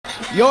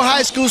Your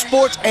High School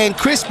Sports and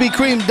Krispy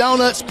Kreme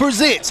Doughnuts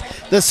presents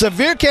the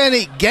Sevier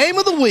County Game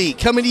of the Week,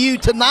 coming to you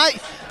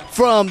tonight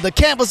from the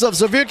campus of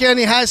Sevier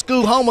County High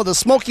School, home of the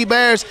Smoky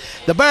Bears.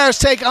 The Bears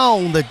take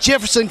on the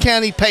Jefferson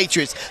County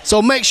Patriots.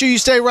 So make sure you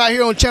stay right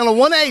here on Channel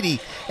 180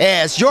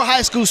 as Your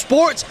High School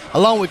Sports,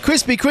 along with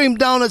Krispy Kreme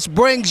Doughnuts,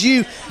 brings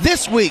you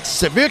this week's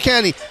Sevier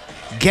County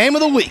Game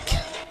of the Week.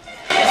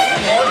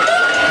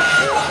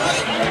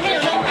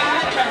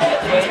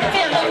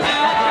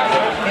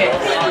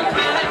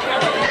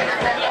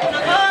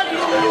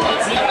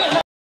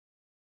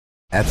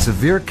 At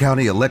Sevier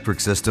County Electric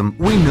System,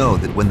 we know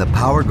that when the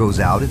power goes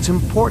out, it's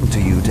important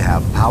to you to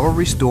have power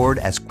restored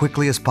as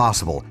quickly as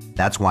possible.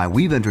 That's why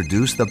we've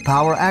introduced the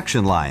Power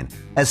Action Line.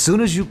 As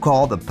soon as you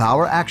call the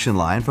Power Action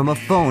Line from a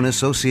phone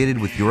associated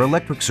with your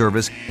electric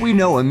service, we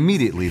know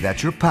immediately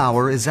that your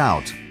power is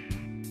out.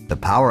 The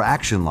Power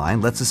Action Line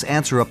lets us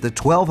answer up to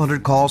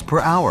 1,200 calls per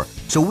hour,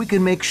 so we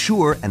can make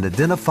sure and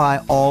identify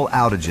all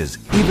outages,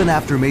 even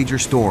after major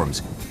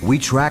storms. We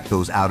track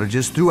those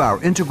outages through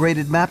our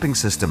integrated mapping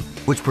system,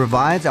 which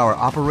provides our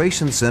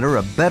operations center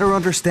a better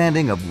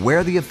understanding of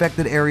where the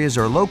affected areas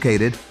are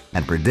located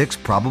and predicts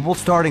probable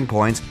starting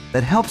points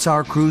that helps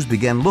our crews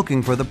begin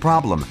looking for the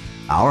problem.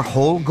 Our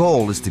whole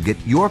goal is to get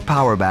your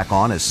power back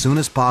on as soon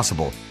as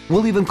possible.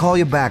 We'll even call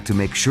you back to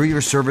make sure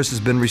your service has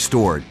been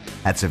restored.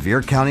 At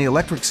Sevier County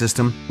Electric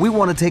System, we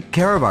want to take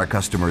care of our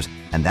customers,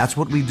 and that's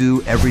what we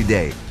do every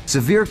day.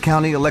 Sevier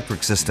County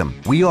Electric System.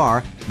 We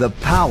are the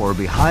power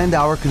behind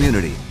our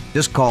community.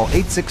 Just call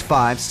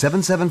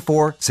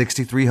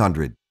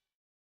 865-774-6300.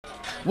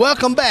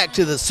 Welcome back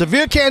to the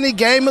Sevier County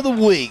Game of the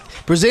Week,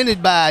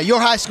 presented by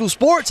Your High School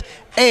Sports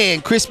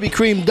and Krispy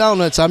Kreme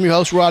Doughnuts. I'm your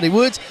host, Roddy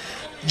Woods.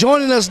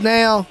 Joining us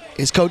now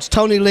is Coach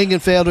Tony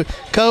Lingenfelder.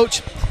 Coach,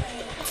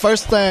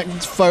 first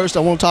things first, I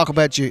want to talk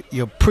about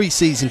your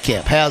preseason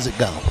camp. How's it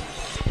going?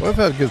 We've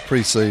had a good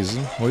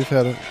preseason. We've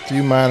had a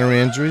few minor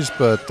injuries,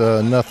 but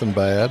nothing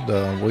bad.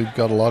 We've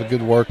got a lot of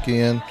good work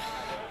in,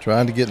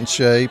 trying to get in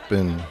shape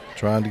and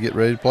trying to get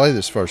ready to play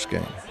this first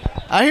game.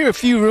 I hear a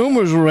few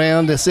rumors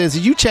around that says that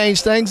you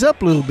changed things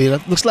up a little bit.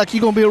 It looks like you're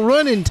going to be a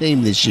running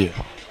team this year.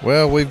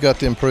 Well, we've got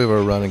to improve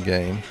our running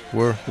game.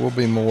 We'll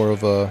be more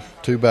of a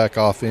two-back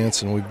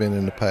offense than we've been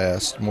in the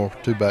past, more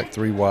two-back,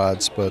 three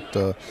wides,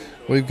 but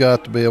we've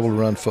got to be able to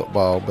run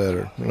football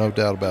better, no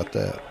doubt about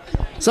that.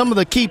 Some of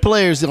the key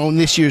players on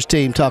this year's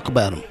team, talk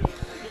about them.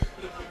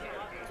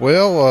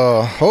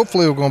 Well,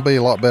 hopefully we're going to be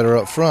a lot better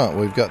up front.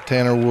 We've got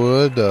Tanner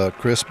Wood,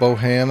 Chris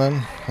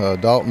Bohannon,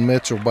 Dalton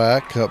Mitchell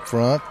back up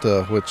front,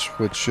 which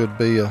should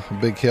be a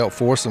big help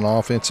for us in the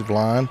offensive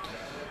line.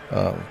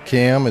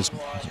 Cam is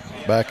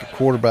back at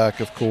quarterback,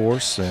 of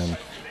course, and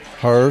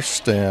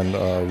Hurst and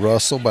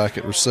Russell back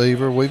at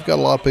receiver. We've got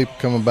a lot of people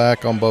coming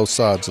back on both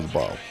sides of the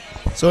ball.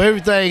 So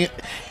everything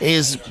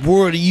is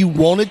where you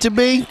want it to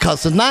be?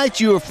 Because tonight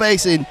you are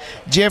facing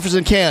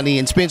Jefferson County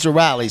and Spencer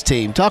Riley's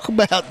team. Talk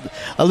about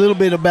a little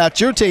bit about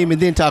your team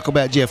and then talk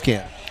about Jeff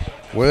County.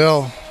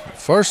 Well,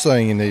 first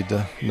thing you need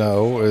to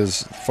know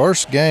is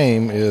first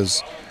game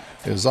is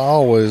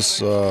always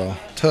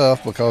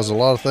tough because a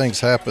lot of things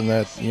happen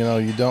that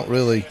you don't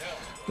really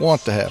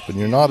want to happen.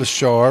 You're not as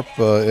sharp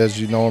as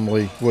you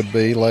normally would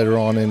be later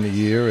on in the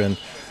year, and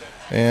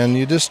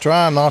you just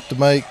try not to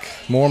make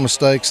more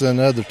mistakes than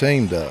the other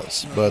team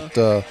does.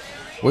 But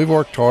we've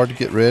worked hard to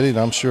get ready, and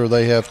I'm sure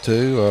they have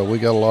too. We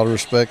got a lot of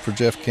respect for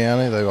Jeff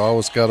County. They've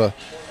always got a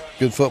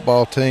good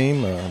football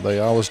team. They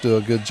always do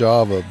a good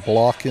job of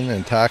blocking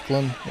and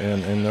tackling,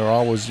 and they're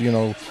always,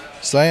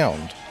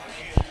 sound.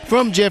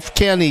 From Jeff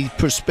County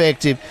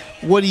perspective,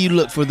 what do you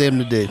look for them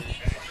to do?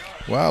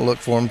 Well, I look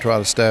for them to try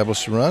to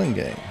establish the running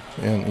game,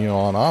 and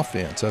on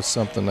offense. That's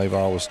something they've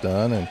always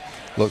done, and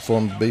look for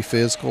them to be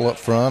physical up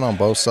front on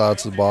both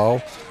sides of the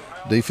ball.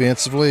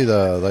 Defensively,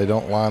 they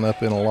don't line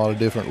up in a lot of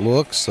different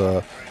looks.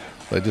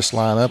 They just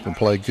line up and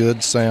play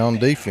good,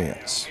 sound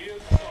defense.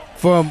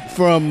 From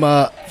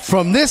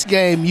this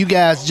game, you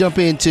guys jump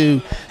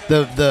into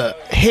the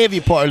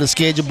heavy part of the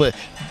schedule, but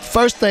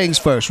first things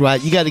first,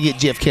 right? You got to get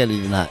Jeff County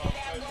tonight.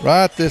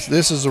 Right.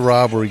 This is a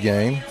rivalry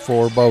game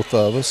for both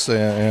of us,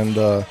 and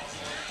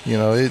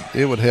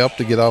it would help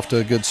to get off to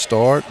a good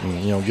start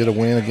and get a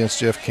win against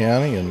Jeff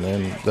County, and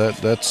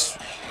that's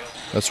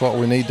what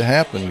we need to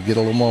happen to get a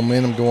little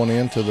momentum going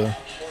into the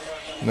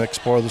next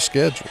part of the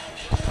schedule.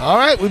 All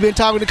right, we've been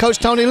talking to Coach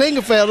Tony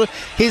Lingenfelder.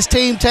 His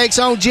team takes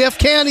on Jeff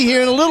County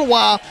here in a little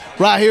while,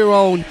 right here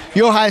on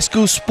Your High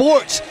School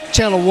Sports,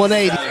 Channel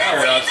 180.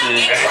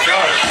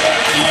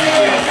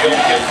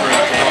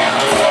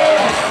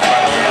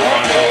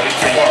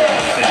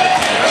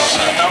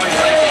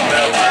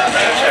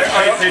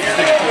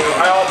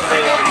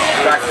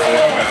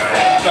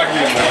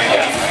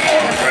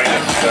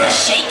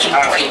 Shaking,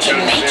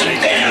 breaking,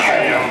 making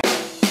better.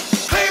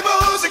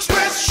 Playboys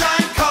Express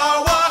Shine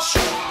Car Wash.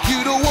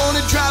 You don't want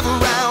to drive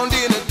around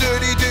in a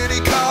dirty, dirty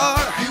car.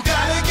 You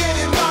gotta get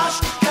it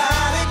washed,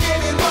 gotta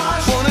get it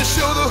washed. Wanna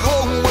show the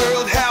whole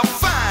world how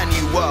fine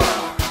you are.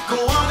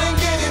 Go on and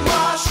get it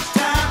washed,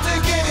 time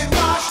to get it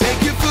washed. Take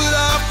your foot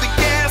off the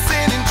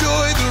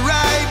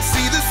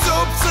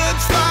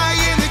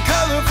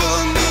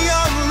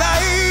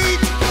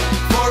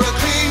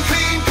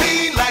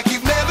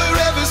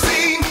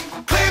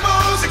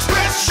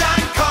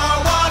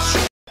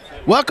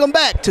Welcome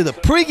back to the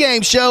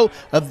pregame show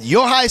of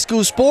your high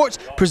school sports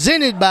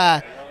presented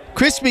by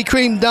Krispy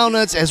Kreme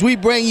Doughnuts as we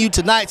bring you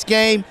tonight's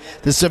game,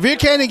 the Sevier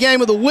County Game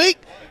of the Week.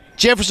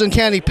 Jefferson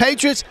County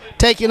Patriots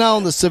taking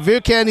on the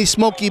Sevier County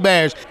Smoky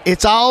Bears.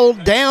 It's all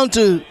down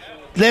to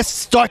let's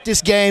start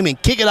this game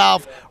and kick it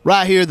off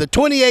right here, the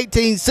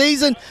 2018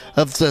 season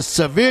of the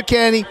Sevier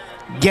County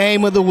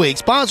Game of the Week.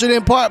 Sponsored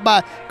in part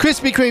by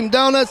Krispy Kreme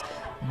Doughnuts,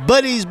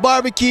 Buddy's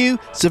Barbecue,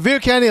 Sevier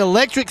County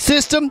Electric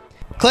System,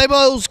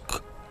 Claybo's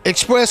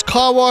Express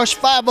Car Wash,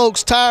 Five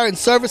Oaks Tire and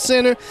Service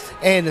Center,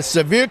 and the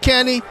Sevier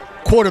County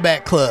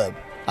Quarterback Club.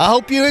 I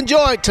hope you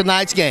enjoyed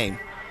tonight's game.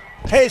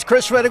 Hey, it's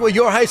Chris Reddick with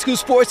your high school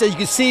sports. As you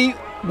can see,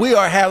 we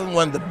are having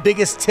one of the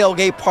biggest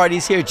tailgate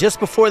parties here just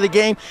before the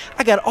game.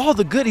 I got all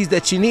the goodies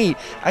that you need.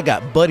 I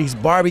got Buddy's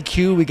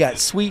Barbecue, we got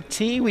sweet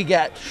tea, we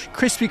got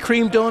Krispy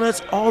Kreme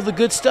donuts, all the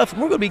good stuff.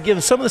 And we're going to be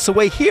giving some of this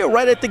away here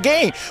right at the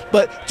game.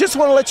 But just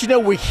want to let you know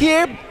we're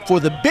here for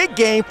the big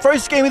game,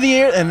 first game of the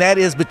year, and that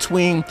is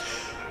between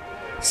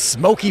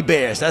Smoky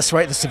Bears. That's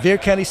right, the Sevier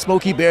County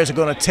Smoky Bears are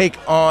going to take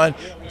on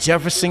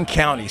Jefferson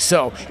County.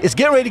 So it's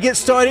getting ready to get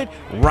started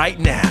right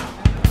now.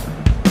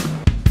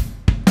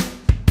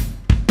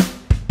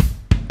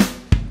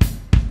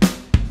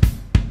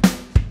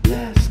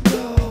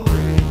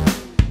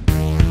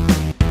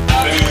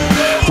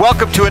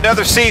 Welcome to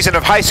another season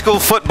of high school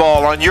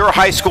football on your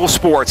high school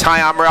sports.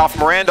 Hi, I'm Ralph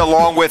Miranda,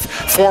 along with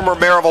former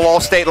Maryville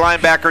All-State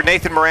linebacker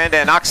Nathan Miranda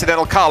and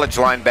Occidental College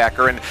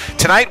linebacker. And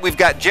tonight we've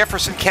got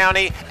Jefferson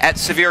County at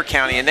Sevier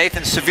County. And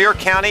Nathan, Sevier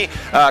County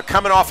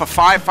coming off a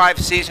 5-5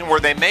 season where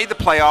they made the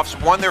playoffs,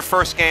 won their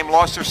first game,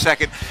 lost their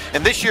second.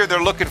 And this year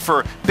they're looking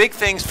for big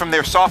things from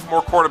their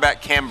sophomore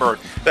quarterback, Cam Bird.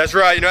 That's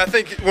right. You know, I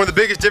think one of the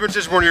biggest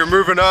differences when you're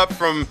moving up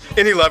from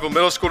any level,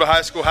 middle school to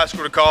high school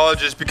to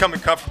college, is becoming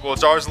comfortable.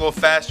 It's always a little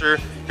faster.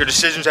 Your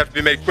decisions have to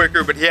be made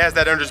quicker, but he has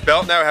that under his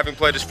belt now, having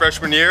played his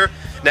freshman year.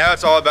 Now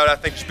it's all about, I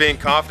think, just being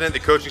confident. The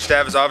coaching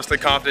staff is obviously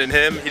confident in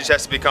him. He just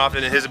has to be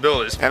confident in his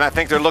abilities. And I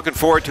think they're looking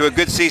forward to a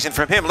good season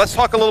from him. Let's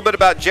talk a little bit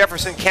about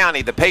Jefferson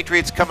County. The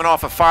Patriots coming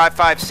off a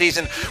 5-5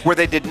 season where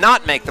they did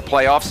not make the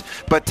playoffs,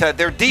 but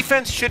their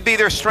defense should be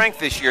their strength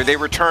this year. They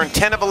returned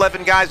 10 of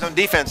 11 guys on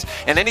defense,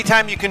 and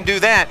anytime you can do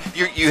that,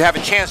 you have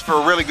a chance for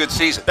a really good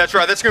season. That's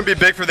right. That's going to be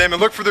big for them.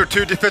 And look for their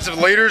two defensive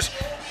leaders.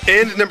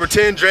 End number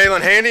 10,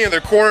 Jalen Handy, and their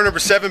corner number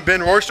 7,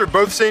 Ben Royster,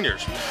 both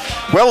seniors.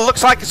 Well, it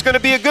looks like it's going to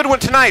be a good one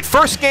tonight.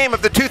 First game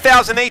of the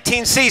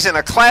 2018 season,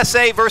 a Class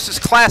A versus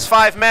Class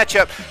 5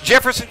 matchup,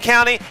 Jefferson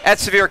County at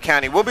Sevier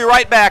County. We'll be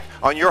right back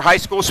on your high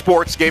school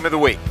sports game of the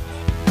week.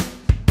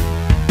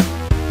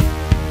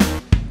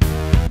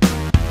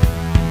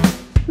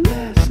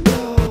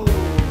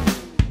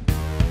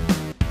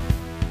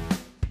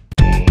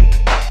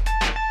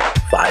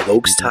 Five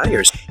Oaks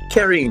Tires,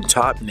 carrying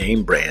top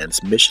name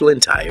brands Michelin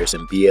Tires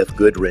and BF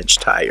Goodwrench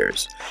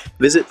Tires.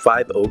 Visit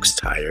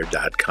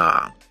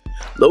 5oakstire.com.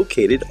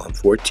 Located on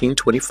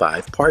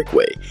 1425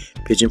 Parkway,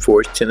 Pigeon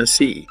Forge,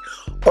 Tennessee,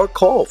 or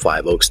call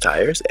 5 Oaks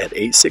Tires at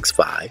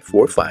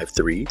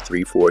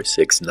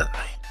 865-453-3469.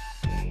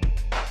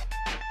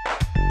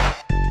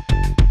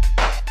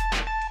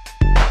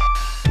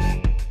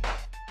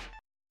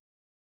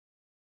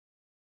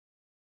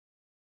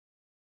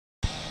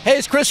 Hey,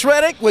 it's Chris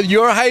Reddick with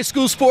your high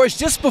school sports.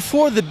 Just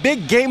before the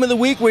big game of the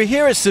week, we're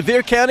here at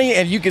Sevier County,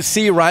 and you can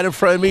see right in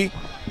front of me.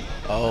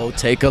 Oh,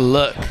 take a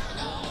look.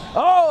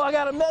 Oh, I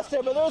got a mess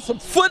there, but there's some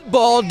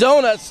football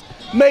donuts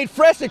made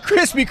fresh at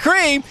Krispy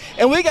Kreme,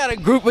 and we got a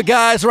group of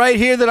guys right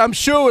here that I'm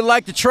sure would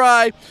like to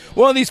try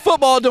one of these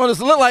football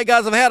donuts. It look like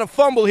guys have had a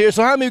fumble here.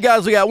 So how many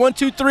guys we got? 1,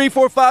 2, 3,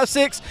 4, 5,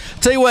 6.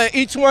 Tell you what,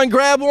 each one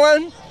grab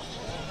one.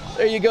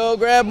 There you go,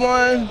 grab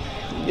one.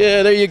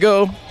 Yeah, there you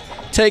go.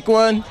 Take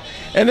one.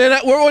 And then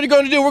what we're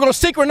going to do, we're going to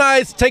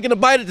synchronize taking a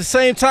bite at the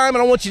same time,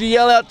 and I want you to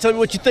yell out, tell me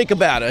what you think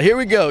about it. Here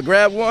we go.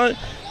 Grab one.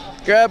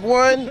 Grab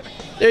one.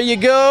 There you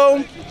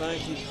go.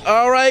 Thank you.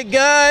 All right,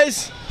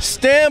 guys.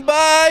 Stand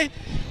by.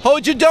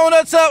 Hold your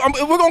donuts up.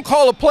 We're going to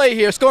call a play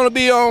here. It's going to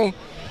be on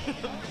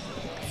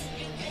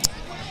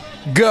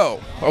go,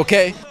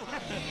 okay?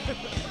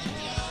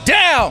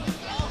 Down.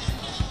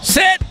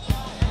 Set.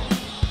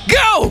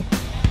 Go.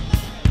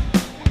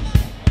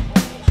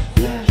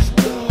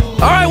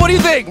 All right, what do you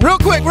think? Real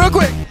quick, real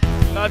quick.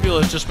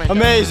 Fabulous, just fantastic.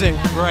 Amazing.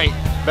 Great.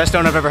 Best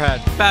donut I've ever had.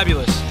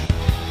 Fabulous.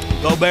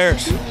 Go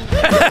Bears.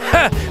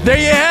 There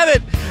you have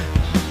it.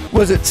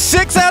 Was it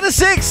 6 out of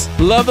 6?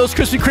 Love those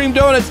Krispy Kreme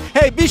donuts.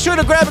 Hey, be sure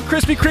to grab a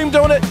Krispy Kreme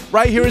donut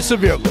right here in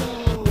Sevierville.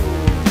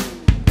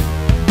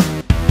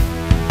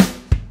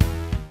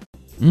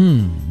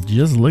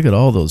 Just look at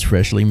all those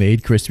freshly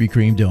made Krispy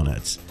Kreme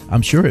donuts.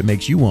 I'm sure it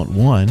makes you want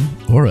one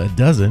or a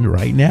dozen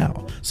right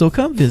now. So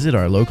come visit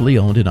our locally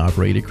owned and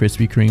operated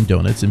Krispy Kreme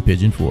Doughnuts in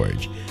Pigeon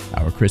Forge.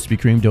 Our Krispy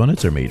Kreme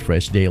donuts are made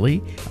fresh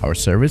daily, our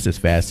service is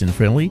fast and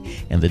friendly,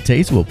 and the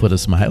taste will put a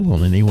smile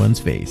on anyone's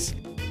face.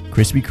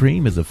 Krispy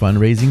Kreme is a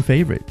fundraising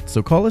favorite,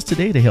 so call us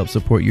today to help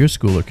support your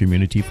school or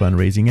community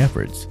fundraising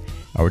efforts.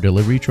 Our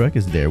delivery truck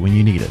is there when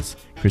you need us.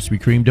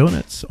 Krispy Kreme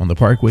Doughnuts on the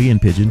Parkway in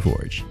Pigeon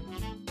Forge.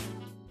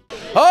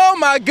 Oh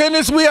my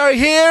goodness, we are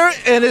here,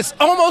 and it's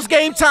almost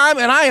game time,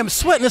 and I am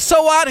sweating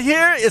so out of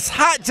here. It's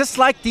hot, just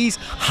like these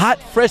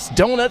hot, fresh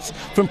donuts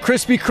from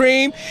Krispy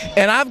Kreme.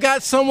 And I've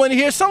got someone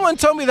here. Someone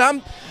told me that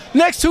I'm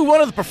next to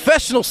one of the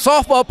professional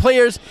softball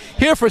players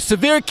here for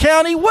Sevier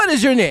County. What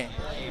is your name?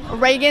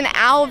 Reagan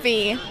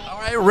Alvey. All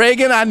right,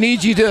 Reagan, I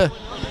need you to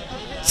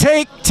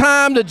take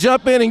time to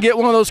jump in and get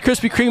one of those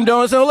Krispy Kreme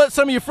donuts. And let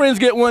some of your friends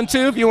get one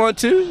too if you want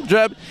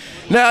to.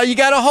 Now you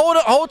got to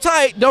hold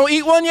tight. Don't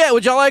eat one yet.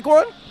 Would y'all like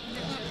one?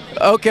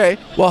 Okay.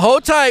 Well,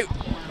 hold tight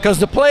because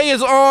the play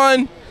is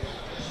on.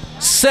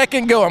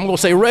 Second go. I'm going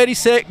to say ready,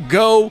 set,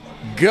 go,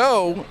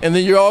 go, and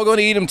then you're all going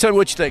to eat them. Tell me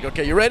what you think.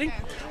 Okay, you ready?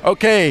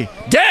 Okay.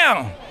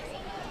 Down,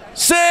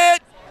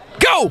 set,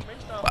 go.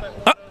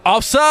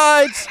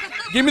 Offsides.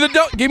 Give me the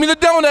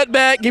donut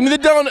back. Give me the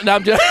donut. No,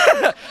 I'm just.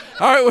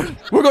 All right,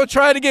 we're going to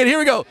try it again. Here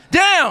we go.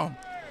 Down,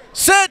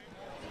 set,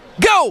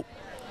 go,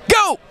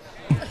 go.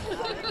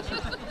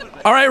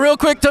 All right, real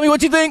quick, tell me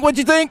what you think. What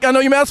you think? I know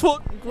your mouth's full.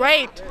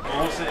 Great. Good.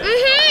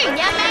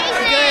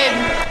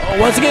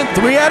 Once again,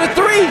 3 out of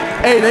 3.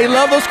 Hey, they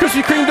love those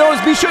Krispy Kreme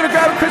donuts. Be sure to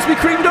grab a Krispy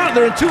Kreme donut.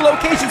 They're in 2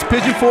 locations,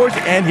 Pigeon Forge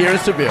and here in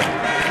Sevierville.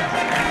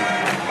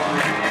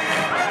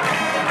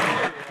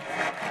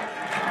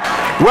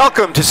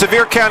 Welcome to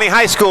Sevier County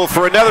High School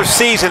for another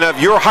season of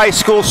your high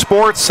school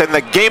sports and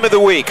the game of the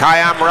week.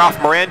 Hi, I'm Ralph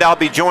Miranda. I'll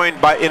be joined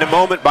in a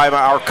moment by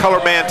our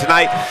color man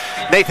tonight,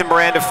 Nathan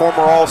Miranda,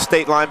 former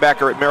All-State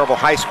linebacker at Maryville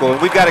High School.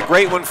 And we've got a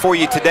great one for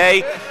you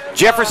today.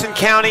 Jefferson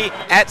County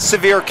at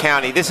Sevier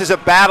County. This is a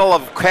battle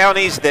of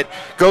counties that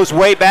goes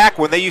way back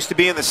when they used to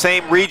be in the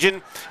same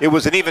region. It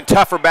was an even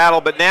tougher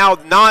battle, but now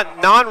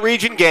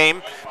non-region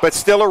game, but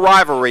still a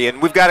rivalry. And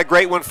we've got a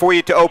great one for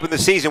you to open the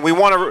season. We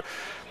want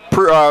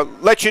to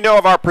let you know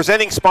of our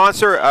presenting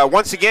sponsor.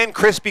 Once again,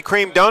 Krispy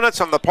Kreme Doughnuts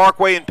on the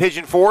Parkway in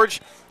Pigeon Forge.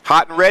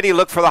 Hot and ready.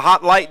 Look for the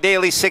Hot Light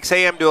daily, 6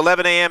 a.m. to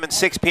 11 a.m. and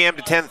 6 p.m.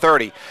 to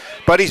 10:30.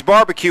 Buddy's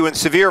Barbecue in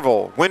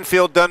Sevierville,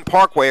 Winfield Dunn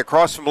Parkway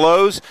across from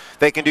Lowe's.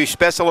 They can do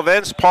special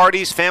events,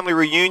 parties, family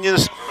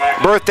reunions,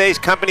 birthdays,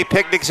 company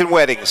picnics, and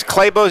weddings.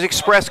 Claybo's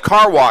Express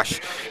Car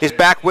Wash is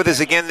back with us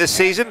again this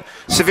season.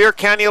 Sevier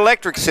County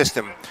Electric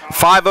System.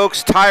 5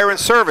 Oaks Tire and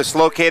Service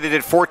located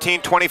at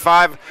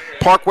 1425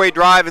 Parkway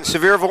Drive in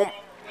Sevierville.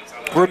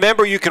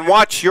 Remember, you can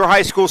watch your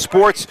high school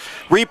sports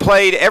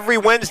replayed every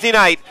Wednesday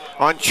night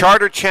on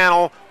Charter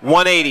Channel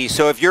 180.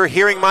 So if you're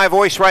hearing my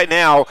voice right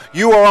now,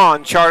 you are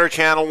on Charter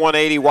Channel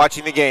 180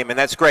 watching the game, and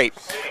that's great.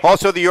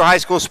 Also, Your High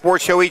School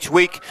Sports Show each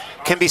week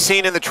can be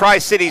seen in the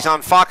Tri-Cities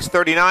on Fox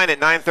 39 at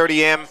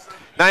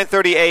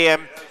 9:30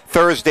 a.m.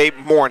 Thursday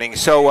morning.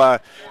 So,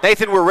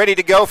 Nathan, we're ready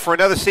to go for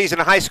another season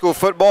of high school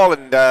football,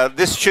 and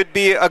this should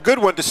be a good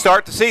one to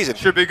start the season.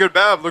 Should be a good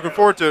battle. Looking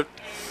forward to it.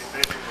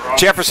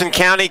 Jefferson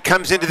County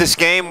comes into this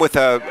game with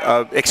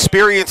a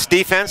experienced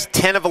defense,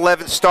 10 of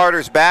 11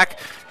 starters back.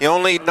 The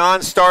only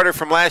non-starter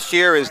from last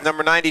year is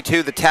number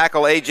 92, the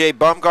tackle A.J.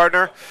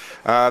 Baumgartner.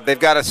 They've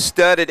got a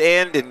stud at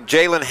end in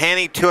Jalen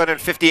Haney,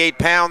 258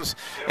 pounds,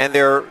 and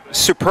their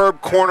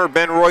superb corner,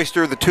 Ben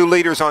Royster, the 2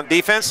 leaders on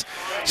defense.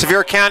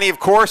 Sevier County, of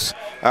course,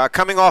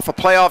 coming off a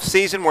playoff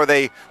season where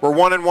they were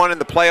 1-1 in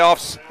the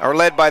playoffs, are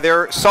led by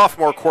their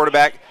sophomore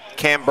quarterback,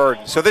 Cam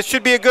Burden. So this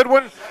should be a good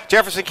one.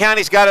 Jefferson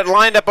County's got it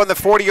lined up on the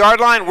 40-yard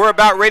line. We're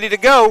about ready to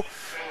go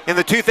in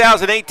the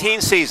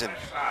 2018 season.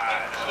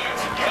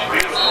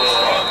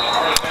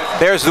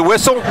 There's the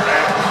whistle,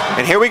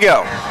 and here we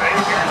go.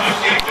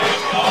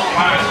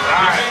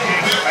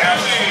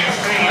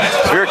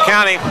 Sevier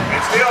County.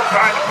 Still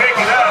trying to pick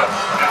it up.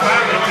 And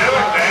finally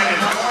doing that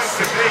is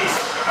going to be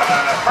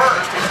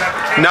Hurst.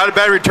 Not a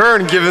bad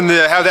return given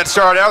how that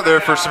started out there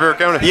for Sevier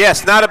County.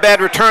 Yes, not a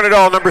bad return at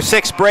all. Number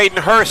 6, Braden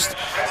Hurst,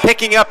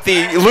 picking up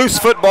the loose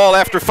football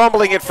after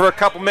fumbling it for a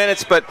couple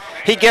minutes, but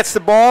he gets the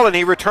ball and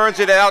he returns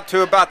it out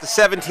to about the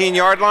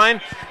 17-yard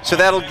line. So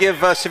that'll give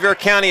Sevier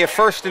County a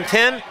 1st and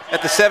 10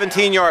 at the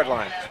 17-yard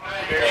line.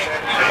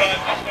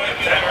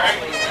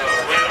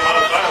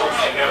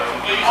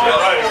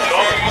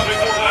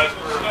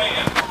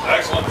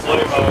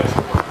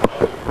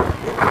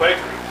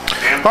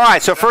 All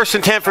right, so 1st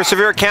and 10 for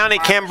Sevier County.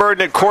 Cam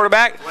Burden at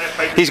quarterback.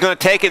 He's going to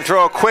take and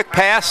throw a quick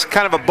pass,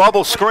 kind of a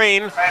bubble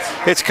screen.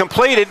 It's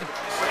completed.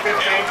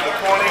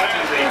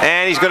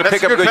 And he's going to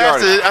pick up good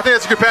yardage. I think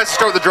that's a good pass to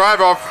start the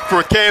drive off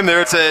with Cam there.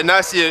 It's a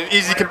nice,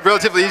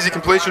 relatively easy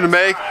completion to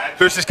make.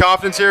 Boosts his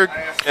confidence here,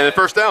 and a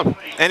 1st down.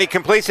 And he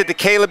completes it to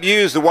Caleb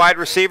Hughes, the wide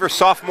receiver,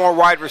 sophomore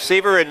wide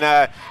receiver,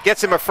 and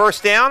gets him a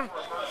 1st down.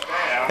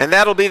 And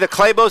that'll be the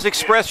Claybo's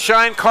Express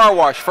Shine Car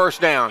Wash 1st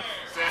down.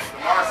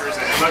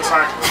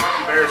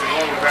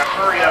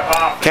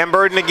 Cam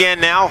Burden again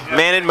now,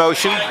 man in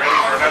motion.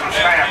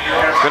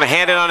 Going to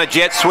hand it on a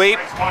jet sweep.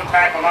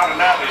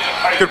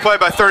 Good play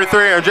by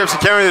 33 on Jefferson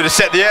County to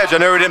set the edge. I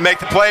know he didn't make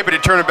the play, but he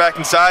turned it back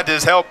inside to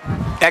his help.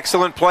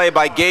 Excellent play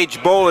by Gage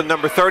Bolin,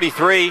 number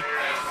 33.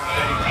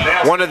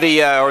 One of the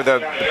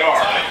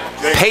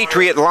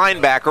Patriot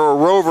linebacker, or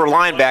Rover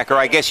linebacker,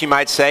 I guess you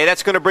might say.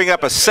 That's going to bring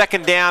up a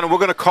 2nd down, and we're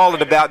going to call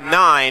it about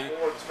 9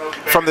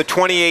 from the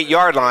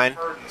 28-yard line.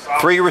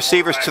 3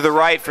 receivers to the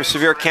right for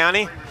Sevier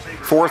County.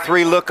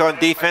 4-3 look on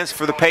defense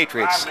for the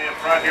Patriots.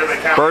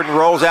 Burden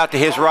rolls out to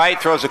his right,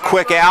 throws a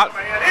quick out.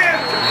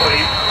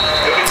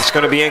 It's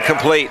going to be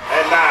incomplete.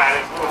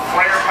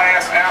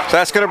 So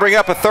that's going to bring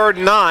up a 3rd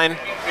and 9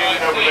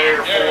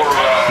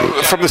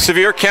 from the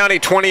Sevier County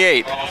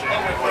 28. Well,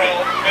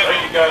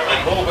 you got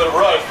a little bit of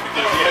rush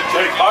because he had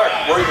Jake Hart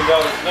breathing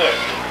down his neck.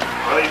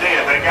 Well, he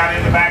did. They got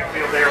in the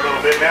backfield there a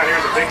little bit. Now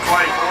here's a big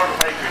play for the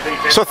Patriots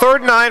defense. So 3rd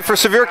and 9 for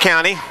Sevier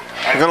County.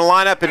 They're going to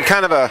line up in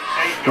kind of a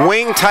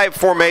wing-type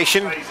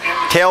formation.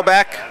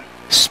 Tailback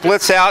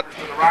splits out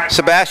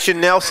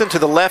Sebastian Nelson to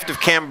the left of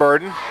Cam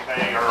Burden.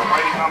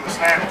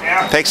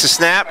 Takes a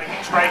snap,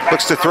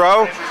 looks to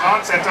throw.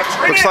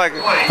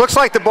 Looks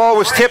like the ball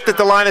was tipped at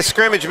the line of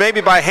scrimmage,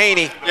 maybe by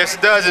Haney. Yes,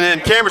 it does. And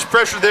then Cameron's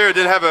pressure there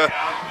didn't have a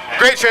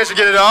great chance to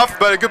get it off,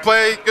 but a good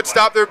play, good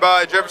stop there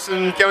by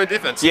Jefferson County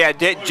defense. Yeah,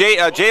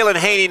 Jalen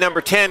Haney,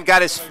 number 10,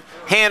 got his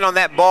hand on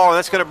that ball, and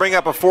that's going to bring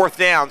up a 4th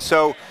down.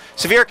 So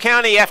Sevier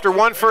County, after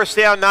 1 first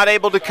down, not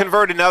able to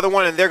convert another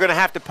one, and they're going to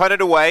have to punt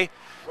it away.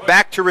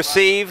 Back to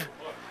receive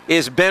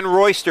is Ben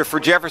Royster for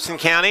Jefferson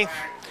County.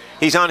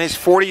 He's on his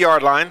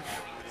 40-yard line.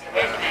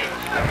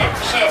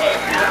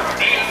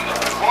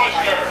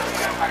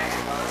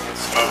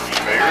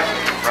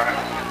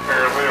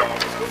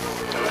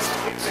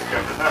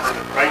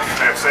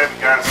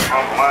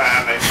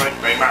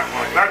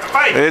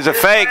 It is a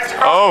fake.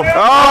 Oh,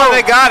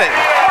 they got it.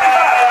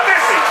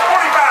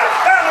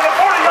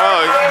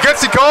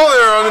 Gutsy call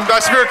there by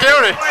Sevier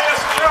County.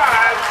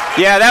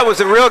 Yeah, that was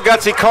a real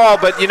gutsy call,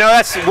 but you know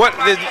that's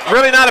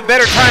really not a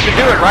better time to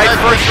do it, right?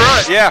 First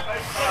run. Yeah.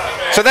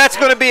 So that's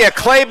going to be a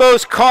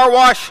Claybo's Car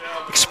Wash,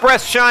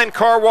 Express Shine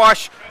Car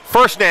Wash,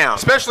 1st down.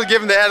 Especially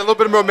given they had a little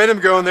bit of momentum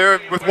going there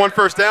with 1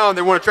 first down,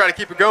 they want to try to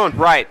keep it going.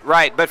 Right.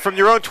 But from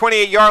your own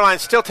 28-yard line,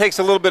 still takes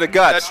a little bit of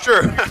guts. That's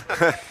true.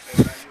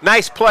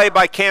 Nice play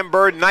by Cam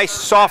Bird. Nice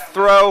soft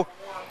throw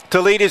to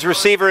lead his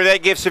receiver.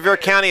 That gives Sevier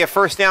County a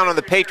 1st down on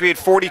the Patriot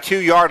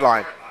 42-yard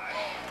line.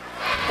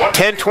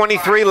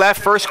 10:23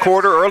 left, 1st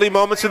quarter, early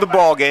moments of the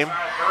ball game.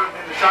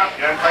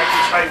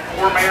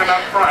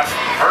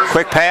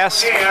 Quick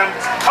pass.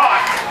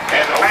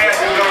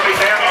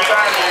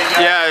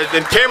 Yeah,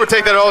 and Cam would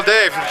take that all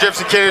day if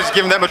Jefferson County is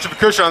giving that much of a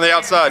cushion on the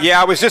outside. Yeah,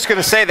 I was just going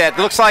to say that.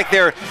 Looks like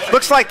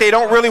they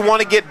don't really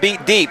want to get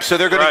beat deep, so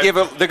they're going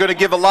to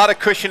give a lot of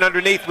cushion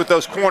underneath with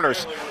those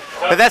corners.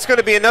 But that's going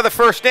to be another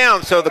 1st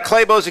down. So the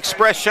Claybo's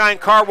Express Shine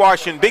Car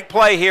Wash and big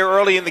play here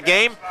early in the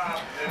game.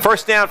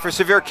 1st down for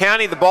Sevier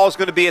County. The ball is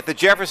going to be at the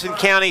Jefferson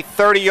County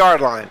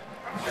 30-yard line.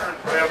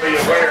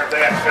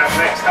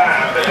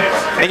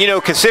 And you know,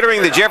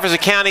 considering the Jefferson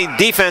County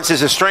defense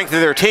is a strength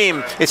of their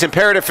team, it's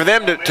imperative for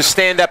them to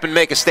stand up and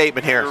make a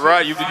statement here. You're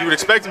right. You would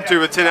expect them to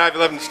with 10 out of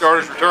 11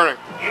 starters returning.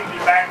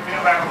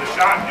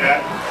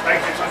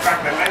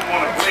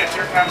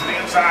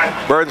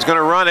 Burden's going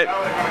to run it.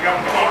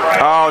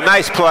 Oh,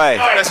 nice play.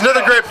 That's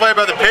another great play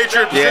by the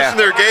Patriot position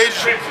there, Gage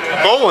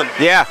Bolin.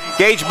 Yeah,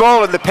 Gage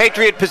Bolin, the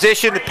Patriot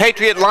position, the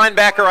Patriot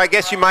linebacker, I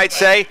guess you might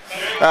say,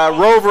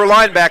 rover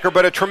linebacker,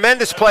 but a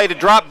tremendous play to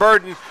drop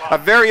Burden, a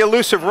very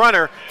elusive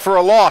runner, for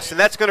a loss, and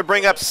that's going to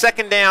bring up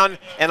 2nd down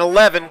and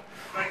 11.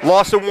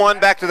 Loss of 1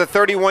 back to the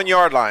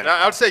 31-yard line.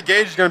 I would say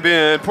Gage is going to be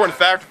an important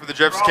factor for the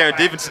Jefferson County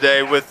defense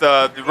today with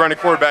the running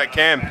quarterback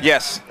Cam.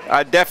 Yes,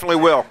 I definitely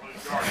will.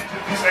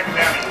 2nd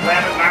down,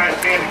 11, 9,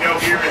 10 to go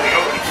here in the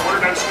opening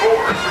quarter. No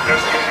scores.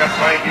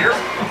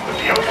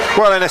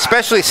 Well, and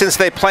especially since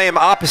they play him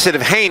opposite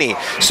of Haney,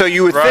 so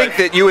you would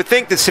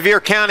think that Sevier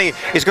County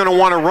is going to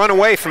want to run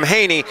away from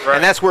Haney,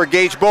 and that's where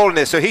Gage Bolden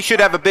is. So he should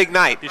have a big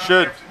night. He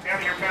should.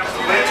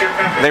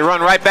 They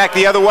run right back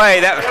the other way.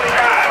 The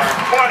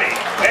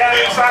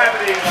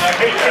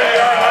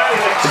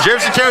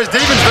Jefferson County's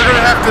defense, they're going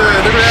to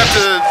have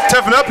to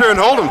toughen up here and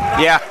hold them.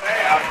 Yeah,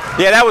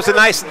 that was a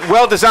nice,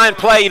 well-designed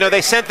play. You know,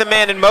 they sent the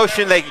man in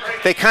motion. They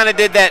kind of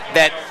did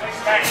that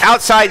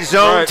outside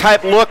zone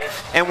type look,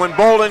 and when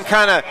Bolden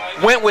kind of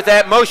went with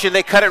that motion,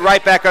 they cut it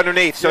right back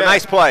underneath. So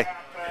nice play.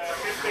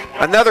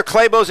 Another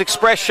Claybo's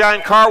Express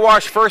Shine Car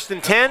Wash, 1st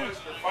and 10.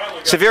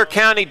 Sevier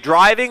County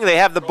driving. They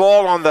have the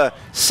ball on the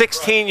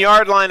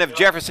 16-yard line of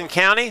Jefferson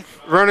County.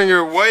 Running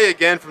your way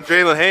again from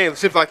Jalen Haynes. It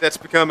seems like that's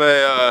become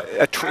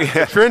a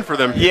trend for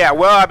them. Yeah,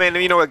 well, I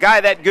mean, you know, a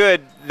guy that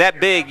good, that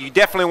big, you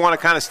definitely want to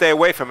kind of stay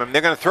away from him.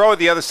 They're going to throw it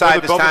the other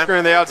side this time. Bubble screen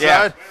on the outside.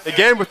 Yeah.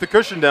 Again with the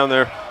cushion down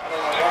there.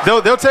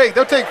 They'll take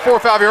 4 or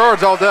 5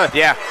 yards all day.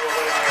 Yeah.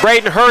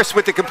 Braden Hurst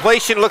with the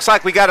completion. Looks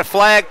like we got a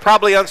flag,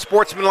 probably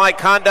unsportsmanlike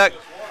conduct,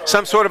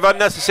 some sort of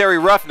unnecessary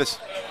roughness.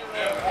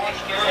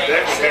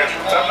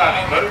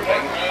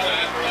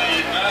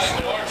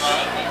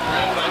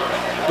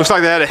 Looks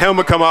like they had a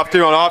helmet come off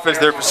too on offense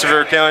there for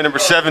Sevier County, number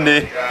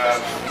 70,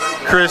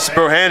 Chris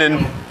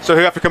Bohannon. So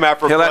he'll have to come out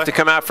for a play. He'll have to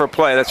come out for a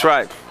play, that's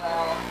right.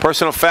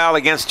 Personal foul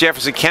against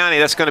Jefferson County.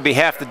 That's going to be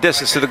half the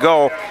distance to the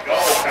goal.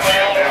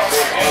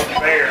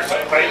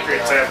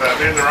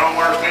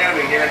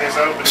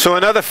 So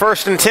another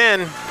 1st and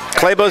 10.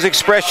 Claybo's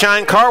Express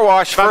Shine Car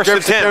Wash, 1st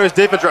and 10. His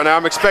defense right now.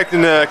 I'm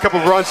expecting a couple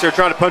of runs here,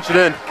 trying to punch it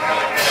in.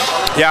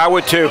 Yeah, I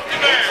would too.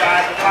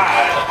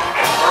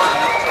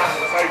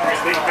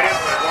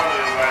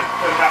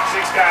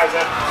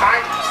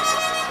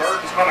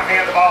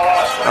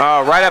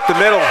 Oh, right up the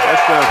middle.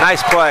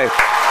 Nice play.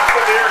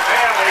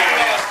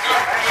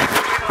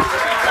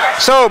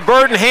 So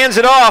Burden hands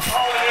it off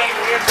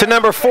to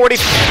number 40.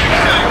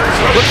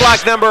 Looked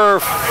like number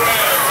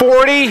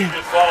 40.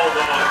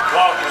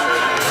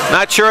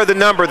 Not sure of the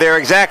number there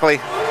exactly.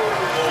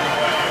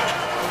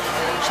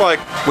 It's like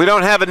we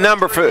don't have a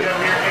number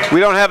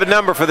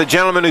for the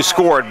gentleman who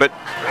scored, but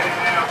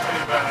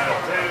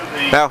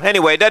well,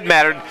 anyway, it doesn't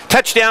matter.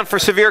 Touchdown for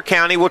Sevier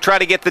County. We'll try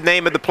to get the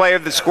name of the player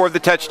that scored the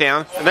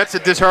touchdown. And that's a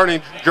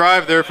disheartening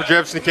drive there for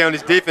Jefferson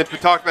County's defense. We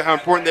talked about how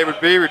important they would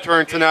be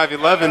returning 10 out of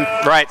 11.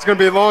 Right. It's going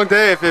to be a long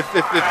day if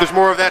there's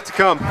more of that to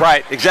come.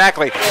 Right,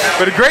 exactly.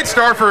 But a great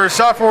start for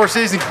sophomore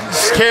season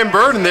Cam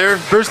Burden there.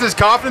 Boosted his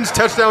confidence,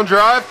 touchdown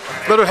drive.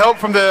 Little help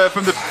from the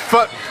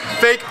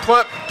fake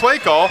play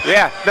call.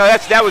 Yeah, no,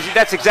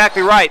 that's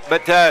exactly right.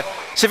 But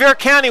Sevier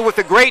County with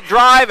a great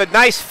drive, a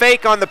nice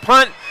fake on the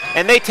punt,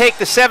 and they take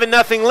the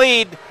 7-0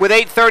 lead with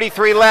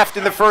 8:33 left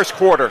in the first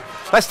quarter.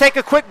 Let's take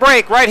a quick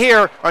break right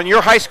here on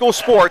your high school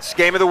sports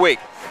game of the week.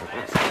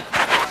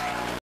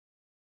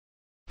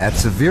 At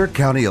Sevier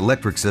County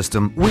Electric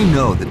System, we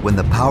know that when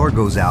the power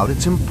goes out,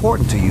 it's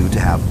important to you to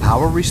have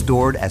power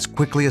restored as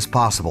quickly as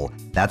possible.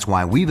 That's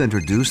why we've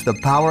introduced the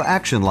Power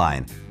Action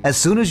Line. As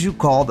soon as you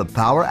call the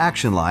Power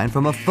Action Line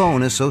from a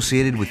phone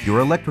associated with your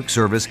electric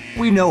service,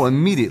 we know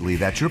immediately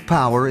that your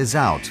power is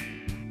out.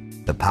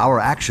 The Power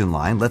Action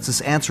Line lets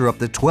us answer up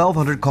to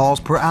 1,200 calls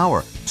per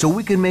hour, so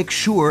we can make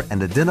sure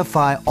and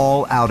identify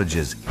all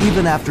outages,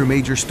 even after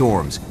major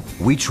storms.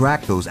 We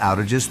track those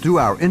outages through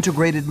our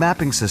integrated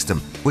mapping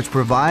system, which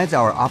provides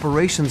our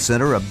operations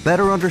center a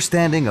better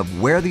understanding of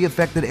where the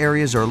affected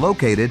areas are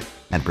located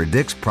and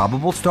predicts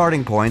probable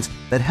starting points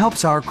that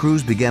helps our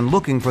crews begin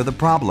looking for the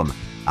problem.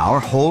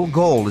 Our whole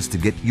goal is to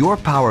get your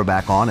power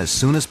back on as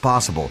soon as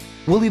possible.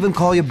 We'll even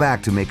call you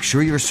back to make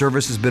sure your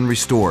service has been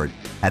restored.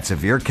 At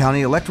Sevier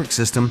County Electric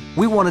System,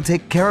 we want to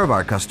take care of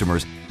our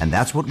customers, and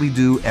that's what we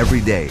do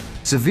every day.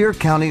 Sevier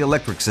County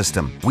Electric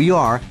System. We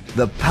are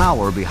the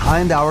power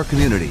behind our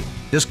community.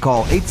 Just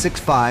call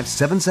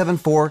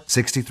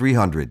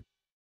 865-774-6300.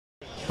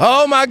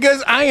 Oh my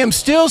goodness, I am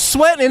still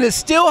sweating and it's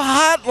still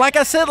hot. Like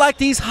I said, like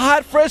these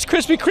hot, fresh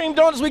Krispy Kreme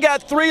donuts. We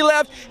got 3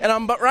 left, and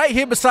I'm right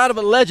here beside of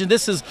a legend.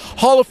 This is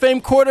Hall of Fame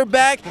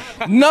quarterback,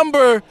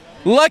 number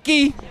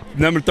 13,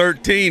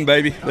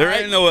 baby. There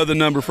ain't no other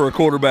number for a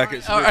quarterback.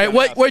 All right,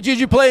 where did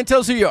you play and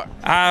tell us who you are?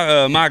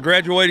 My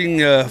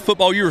graduating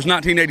football year was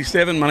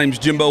 1987. My name is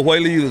Jimbo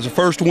Whaley. It was the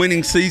first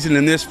winning season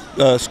in this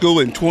school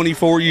in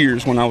 24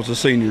 years when I was a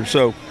senior.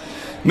 So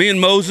me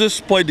and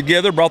Moses played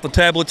together, brought the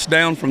tablets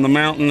down from the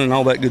mountain and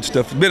all that good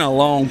stuff. It's been a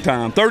long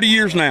time, 30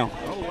 years now.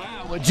 Oh,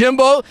 wow. Well,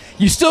 Jimbo,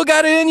 you still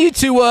got it in you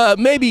to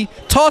maybe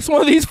toss one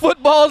of these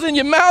footballs in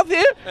your mouth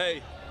here?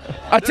 Hey,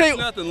 there's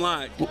nothing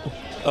like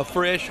a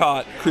fresh,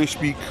 hot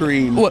Krispy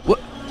Kreme. What?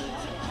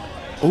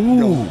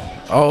 Ooh.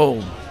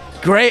 Oh,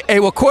 great. Hey,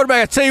 well,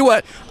 quarterback, I tell you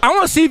what, I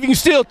want to see if you can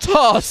still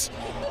toss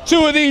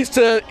 2 of these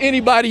to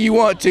anybody you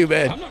want to,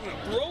 man. I'm not going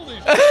to roll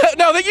these.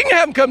 No, you can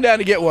have them come down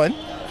to get one.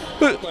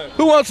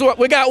 Who wants one?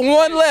 We got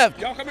 1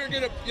 left. Y'all come here and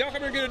get a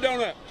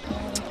donut.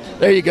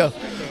 There you go.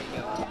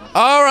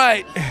 All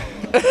right.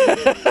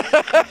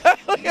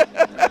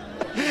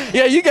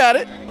 Yeah, you got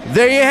it.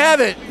 There you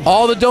have it.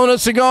 All the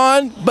donuts are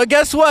gone, but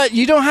guess what?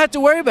 You don't have to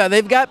worry about it.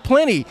 They've got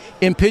plenty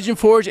in Pigeon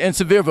Forge and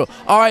Sevierville.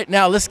 All right,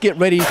 now let's get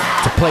ready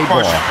to play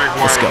ball.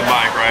 Let's go.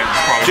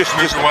 Just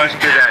do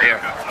that, yeah.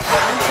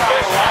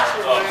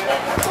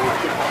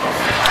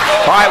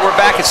 All right, we're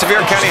back at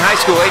Sevier County High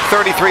School.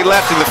 8:33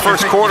 left in the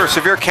first quarter.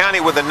 Sevier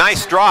County with a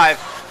nice drive,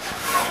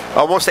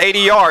 almost 80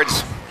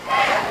 yards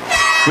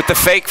with the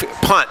fake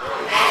punt.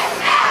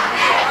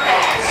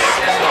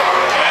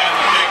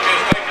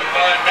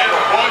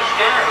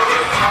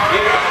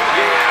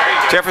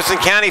 Jefferson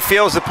County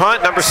fields the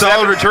punt. Number 7.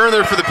 Solid return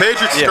there for the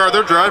Patriots to start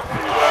their drive.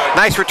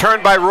 Nice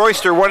return by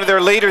Royster, one of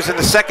their leaders in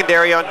the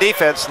secondary on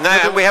defense.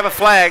 Now we have a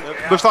flag.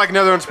 Looks like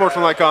another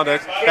unsportsmanlike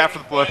conduct after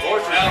the play.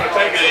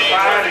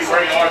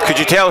 Could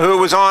you tell who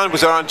it was on?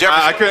 Was it on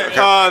Jefferson? I couldn't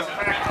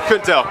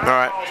tell. All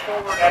right.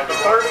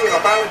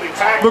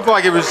 Looked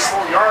like it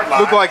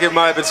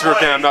might have been Sevier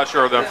County. I'm not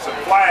sure though.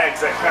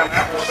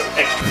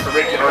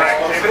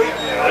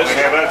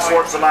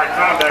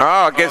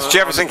 Oh, against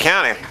Jefferson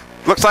County.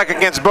 Looks like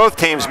against both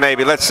teams,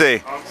 maybe. Let's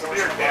see.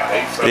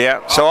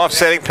 Yeah, so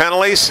offsetting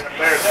penalties.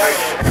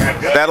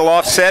 That'll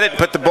offset it and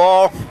put the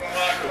ball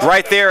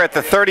right there at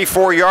the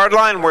 34-yard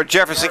line where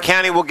Jefferson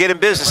County will get in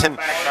business. And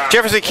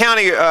Jefferson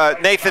County,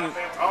 Nathan,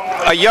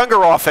 a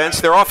younger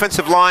offense. Their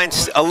offensive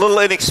line's a little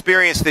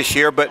inexperienced this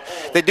year, but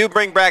they do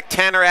bring back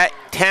Tanner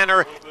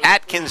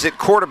Atkins at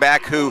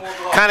quarterback, who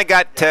kind of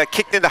got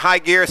kicked into high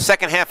gear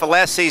second half of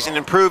last season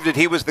and proved that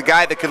he was the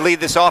guy that could lead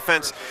this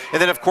offense.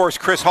 And then, of course,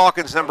 Chris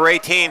Hawkins, number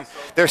 18,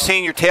 their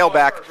senior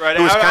tailback,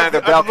 who was kind of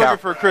their bell cow. I'm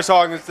looking for Chris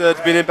Hawkins to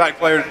be an impact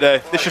player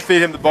today. They should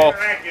feed him the ball.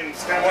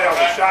 Atkins comes out of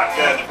the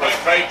shotgun for the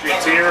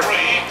Patriots here.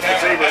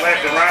 It's either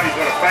left and right. He's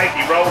going to fake.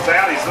 He rolls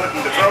out. He's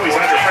looking to throw. He's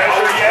under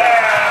pressure.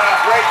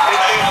 Yeah! Great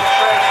defensive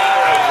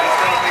pressure. It's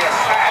going to be a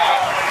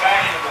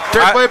sack.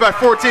 Great play by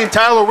 14,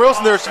 Tyler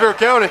Wilson there, Sevier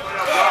County.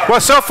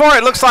 Well, so far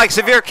it looks like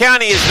Sevier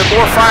County is the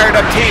more fired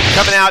up team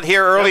coming out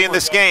here early in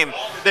this game.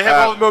 They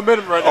have all the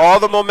momentum right now. All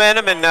the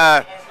momentum, and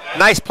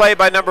nice play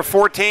by number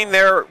 14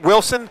 there,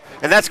 Wilson.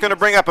 And that's going to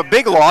bring up a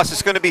big loss.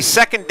 It's going to be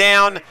 2nd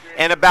down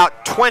and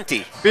about 20.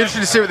 Be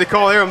interesting to see what they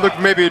call here. I'm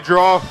looking maybe a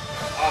draw.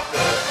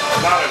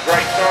 Not a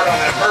great start on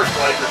that first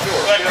play for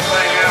sure. Still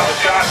playing out the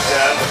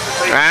shotgun.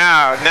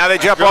 Wow, now they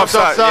jump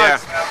offside. Yeah.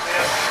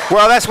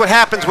 Well, that's what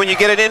happens when you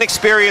get an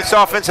inexperienced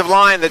offensive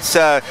line that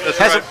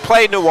hasn't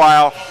played in a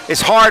while.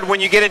 It's hard when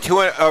you get into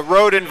a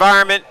road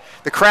environment.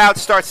 The crowd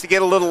starts to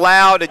get a little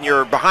loud, and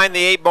you're behind the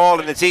 8 ball,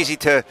 and it's easy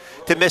to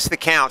miss the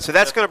count. So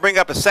that's going to bring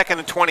up a 2nd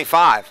and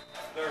 25.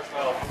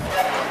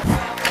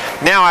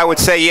 Now I would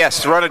say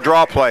yes, run a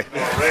draw play.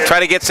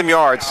 Try to get some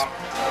yards.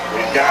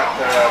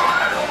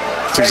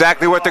 That's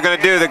exactly what they're going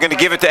to do. They're going to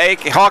give it to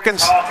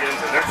Hawkins.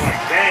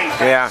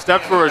 Yeah.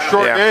 Step for a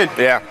short gain.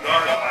 Yeah.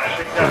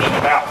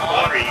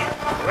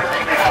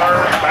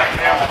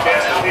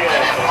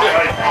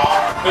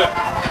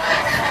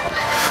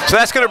 So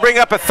that's going to bring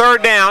up a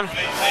 3rd down.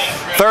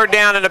 3rd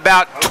down and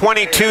about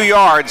 22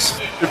 yards.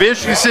 It'll be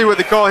interesting to see what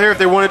they call here, if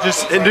they want to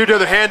just do the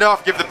other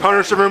handoff, give the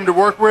punter some room to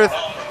work with,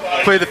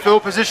 play the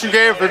field position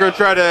game, if they're going to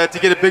try to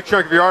get a big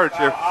chunk of yardage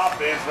here.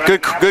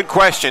 Good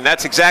question.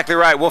 That's exactly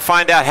right. We'll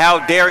find out how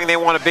daring they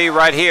want to be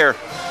right here.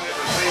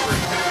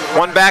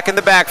 1 back in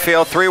the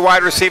backfield, 3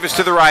 wide receivers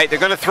to the right. They're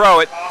going to throw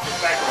it.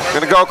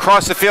 Going to go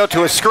across the field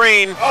to a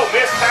screen. Oh,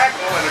 missed tackle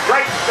and a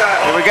great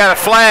and we got a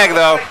flag,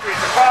 though.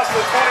 Across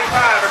the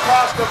 25,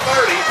 across the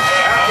 30.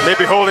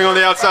 Maybe holding on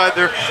the outside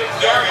there.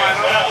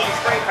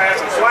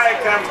 Pass, and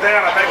flag comes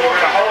down. I think we're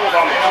going to hold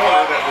on the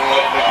corner that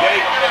the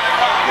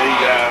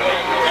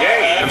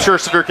game. I'm sure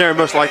Sevier County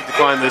most likely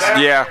decline this.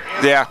 Yeah.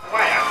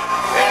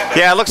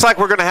 Yeah, it looks like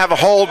we're going to have a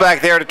hold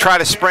back there to try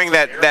to spring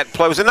that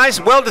play. It was a nice,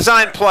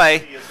 well-designed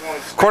play.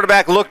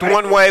 Quarterback looked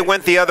one way,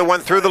 went the other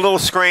one, through the little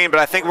screen, but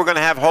I think we're going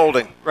to have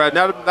holding. Right,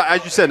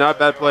 as you said, not a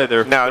bad play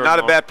there. No, not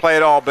a bad play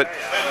at all, but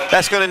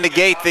that's going to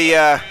negate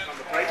the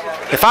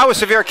if I was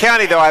Sevier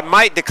County, though, I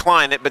might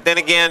decline it, but then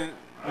again,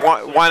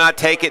 why not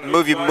take it and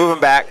move them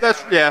back?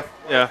 Yeah.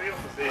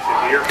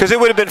 Because it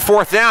would have been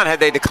 4th down had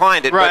they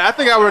declined it. Right, I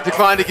think I would have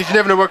declined it because you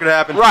never know what could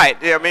happen. Right,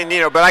 I mean,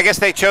 but I guess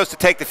they chose to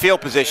take the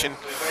field position,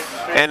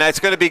 and it's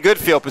going to be good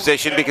field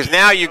position because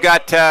now you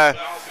got,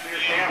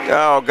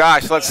 oh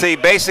gosh, let's see,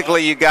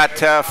 basically you got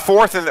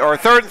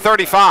 3rd and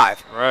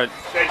 35. Right.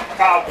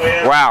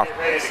 Wow.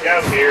 Ready to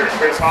go here.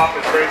 Chris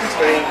Hoffman brings his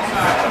team.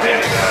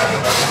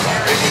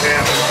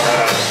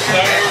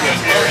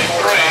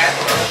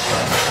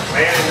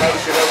 Man in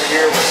motion over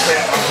here with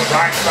set on the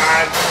right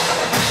side.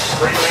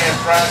 3-man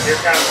front. Here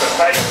comes the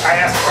fake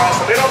pass across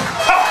the middle.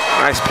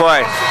 Nice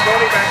play.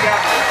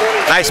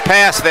 Nice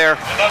pass there.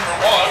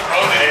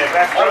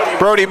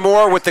 Brody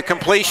Moore with the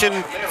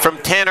completion from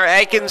Tanner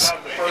Atkins.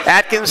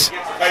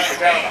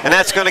 And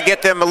that's going to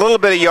get them a little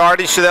bit of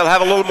yardage, so they'll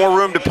have a little more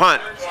room to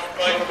punt.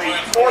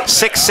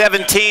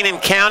 6:17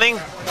 and counting.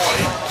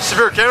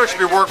 Sevier County should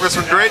be working with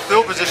some great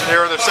field position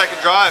here on their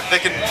 2nd drive. If they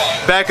can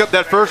back up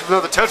that first with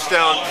another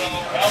touchdown,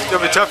 it's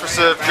going to be tough for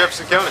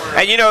Jefferson County.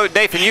 And you know,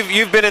 Nathan,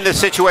 you've been in this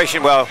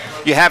situation. Well,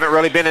 you haven't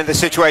really been in this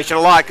situation a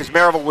lot because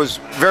Maryville was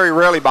very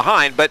rarely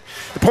behind. But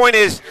the point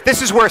is,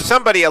 this is where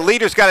a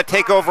leader's got to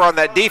take over on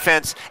that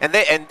defense, and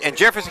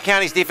Jefferson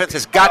County's defense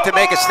has got to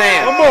make a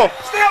stand.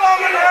 Still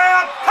on the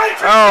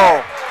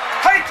ground.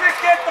 Patriots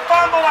get the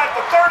fumble at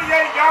the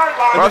 38-yard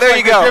line. Well, there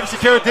you go. Jefferson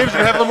County team's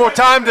going to have a little more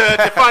time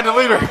to find a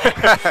leader.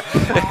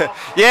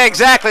 Yeah,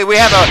 exactly. We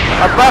have a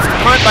buffed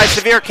punt by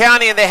Sevier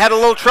County, and they had a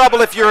little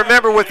trouble, if you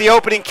remember, with the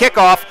opening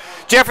kickoff.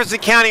 Jefferson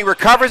County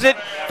recovers it.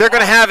 They're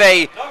going to have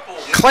a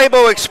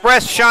Claybo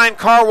Express Shine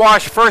Car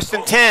Wash 1st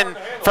and 10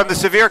 from the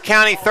Sevier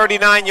County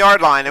 39-yard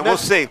line, and we'll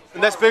see.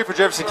 And that's big for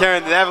Jefferson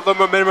County. They have a little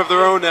momentum of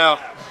their own now.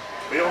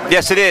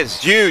 Yes, it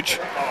is. Huge.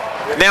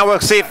 Now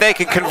we'll see if they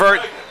can convert.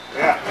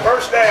 Yeah,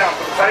 1st down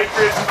for the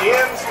Patriots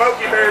in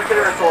Smoky Bear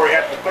territory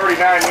at the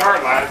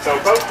 39-yard line. So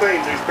both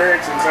teams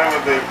experiencing some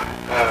of the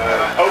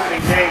opening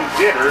game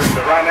jitters,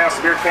 but right now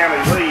Sevier County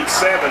leads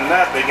 7-0.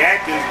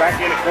 Atkins back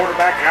in at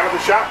quarterback out of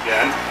the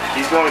shotgun.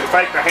 He's going to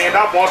fake the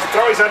handoff. Wants to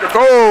throw. He's under.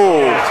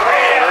 Oh!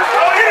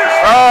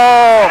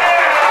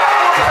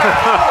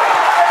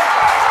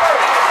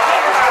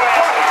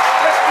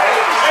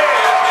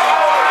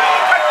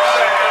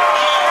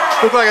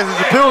 Looks like there's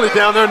a penalty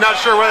down there. Not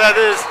sure where that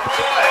is.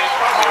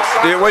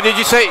 What did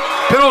you say?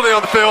 Penalty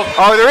on the field.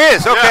 Oh, there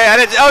is. Okay.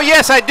 Yeah. Oh,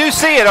 yes, I do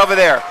see it over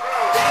there.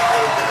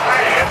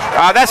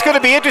 That's going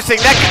to be interesting.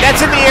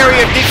 That's in the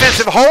area of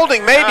defensive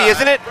holding, maybe,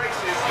 isn't it? For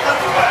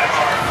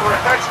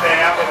a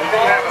touchdown, but we do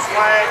have a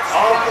flag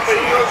on the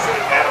field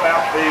at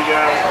about the.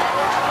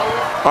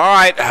 All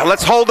right,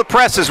 let's hold the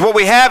presses. What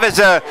we have is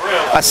a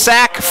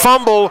sack,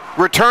 fumble,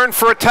 return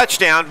for a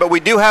touchdown, but we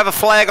do have a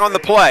flag on the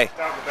play.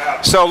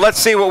 So let's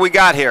see what we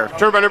got here.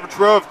 Turn by number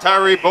 12,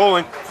 Tyree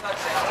Bowling.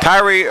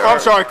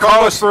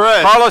 Carlos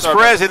Perez. Carlos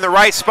Perez in the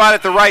right spot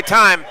at the right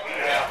time.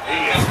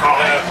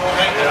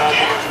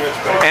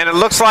 And it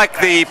looks like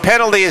the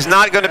penalty is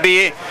not going to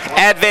be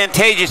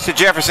advantageous to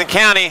Jefferson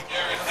County.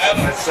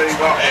 Let's see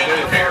what we do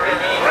here.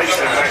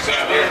 Racing back to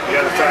the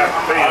other side of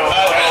the field.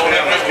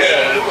 Touchdown is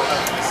good.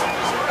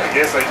 I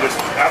guess they just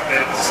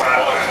outdid the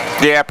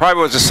sideline. Yeah,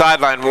 probably was a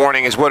sideline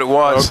warning is what it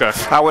was. Okay.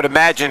 I would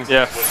imagine.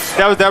 Yeah,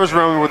 that was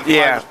Roman with the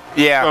yeah.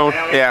 Yeah.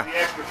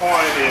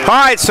 All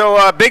right,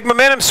 so big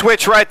momentum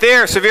switch right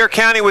there. Sevier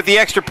County with the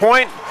extra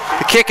point.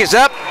 The kick is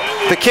up.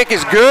 The kick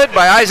is good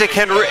by Isaac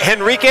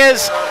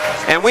Henriquez.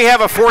 And we have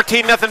a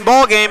 14-0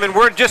 ball game, and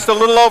we're just a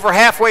little over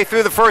halfway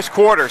through the first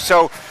quarter.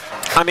 So,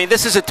 I mean,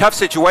 this is a tough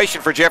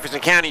situation for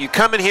Jefferson County. You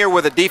come in here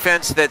with a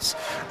defense that's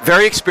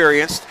very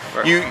experienced.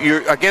 Right.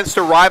 You're against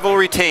a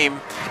rivalry team,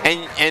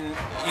 and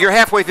you're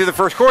halfway through the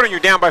first quarter, and you're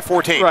down by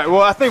 14. Right.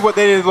 Well, I think what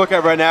they need to look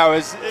at right now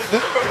is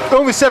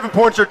only 7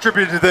 points are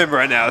attributed to them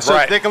right now. So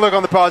right. If they can look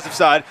on the positive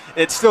side.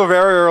 It's still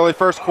very early,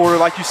 first quarter.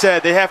 Like you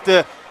said, they have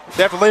to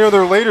lean on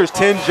their leaders,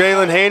 10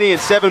 Jalen Haney and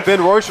 7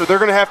 Ben Royster. They're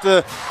going to have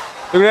to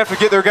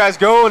get their guys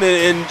going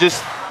and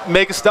just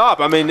make a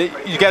stop. I mean,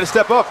 you got to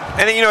step up.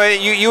 And you know,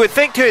 you would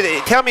think too.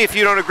 Tell me if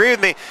you don't agree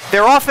with me.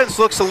 Their offense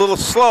looks a little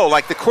slow.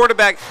 Like the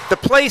quarterback, the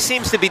play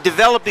seems to be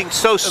developing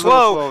so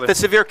slow that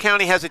Sevier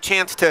County has a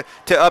chance to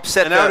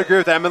upset. And I would agree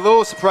with that. I'm a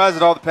little surprised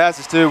at all the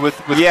passes too with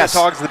Chris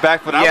Hoggins in the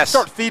backfield. I would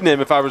start feeding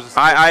him if I was.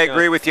 I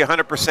agree with you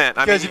 100%.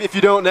 Because if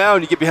you don't now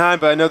and you get behind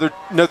by another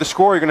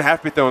score, you're going to have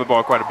to be throwing the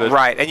ball quite a bit.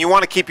 Right, and you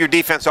want to keep your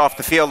defense off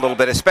the field a little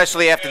bit,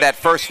 especially after that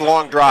first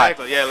long drive.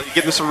 Exactly. Yeah, you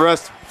get them some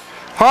rest.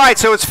 All right,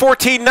 so it's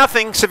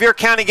 14-0. Sevier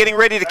County getting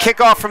ready to kick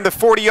off from the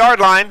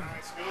 40-yard line.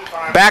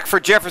 Back for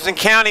Jefferson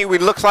County, we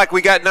looks like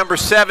we got number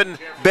 7,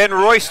 Ben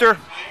Royster.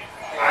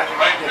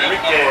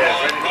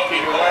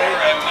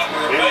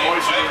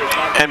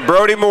 And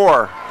Brody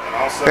Moore.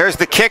 There's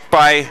the kick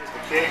by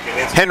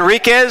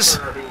Henriquez.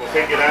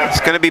 It's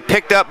going to be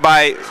picked up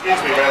by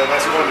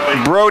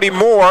Brody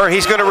Moore.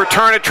 He's going to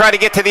return it, try to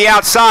get to the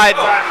outside.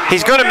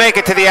 He's going to make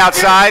it to the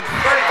outside.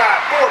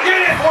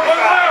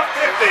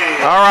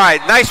 All right,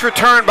 nice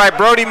return by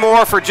Brody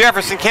Moore for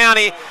Jefferson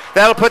County.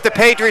 That'll put the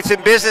Patriots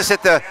in business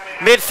at the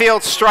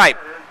midfield stripe.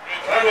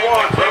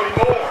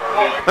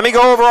 Let me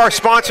go over our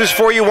sponsors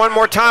for you one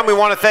more time. We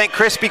want to thank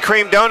Krispy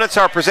Kreme Doughnuts,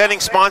 our presenting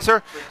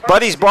sponsor,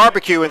 Buddy's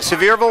Barbecue in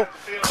Sevierville,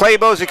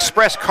 Claybo's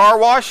Express Car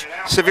Wash,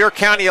 Sevier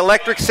County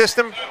Electric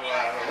System,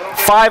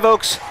 5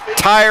 Oaks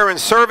Tire and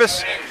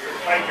Service.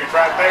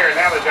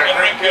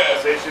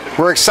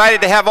 We're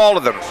excited to have all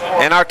of them.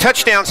 And our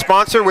touchdown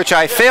sponsor, which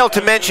I failed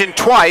to mention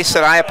twice,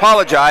 and I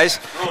apologize,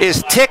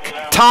 is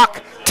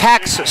TikTok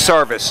Tax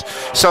Service.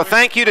 So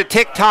thank you to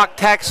TikTok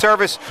Tax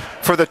Service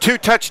for the 2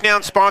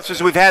 touchdown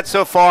sponsors we've had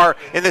so far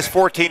in this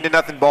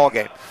 14-0 ball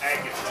game.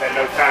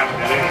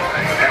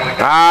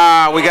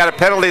 We got a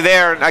penalty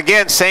there.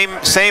 Again, same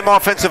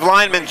offensive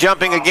lineman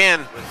jumping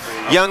again.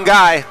 Young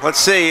guy. Let's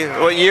see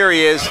what year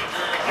he is.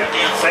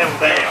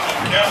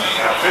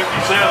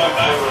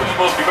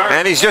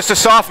 And he's just a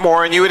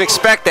sophomore, and you would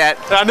expect that.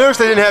 I noticed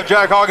they didn't have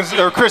Jack Hoggins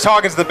or Chris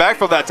Hoggins in the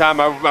backfield that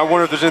time. I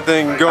wonder if there's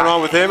anything going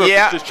on with him, or if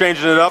he's just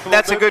changing it up.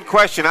 That's a good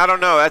question. I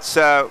don't know. That's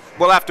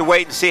we'll have to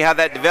wait and see how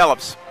that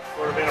develops.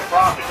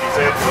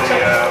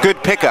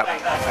 Good pickup.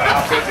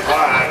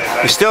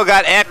 We still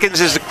got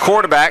Atkins as the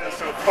quarterback.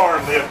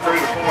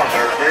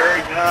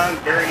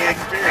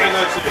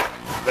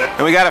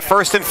 And we got a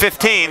 1st and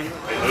 15.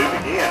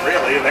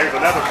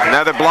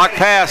 Another block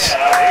pass.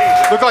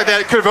 Looked like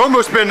that could have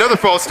almost been another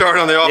false start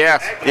on the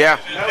offense. Yeah.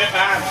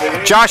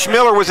 Josh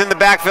Miller was in the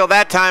backfield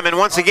that time, and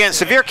once again,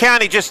 Sevier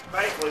County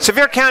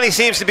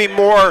seems to be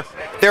more.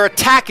 They're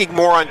attacking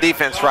more on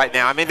defense right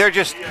now. I mean, they're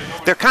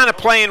kind of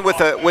playing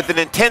with an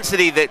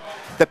intensity that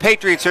the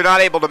Patriots are not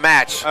able to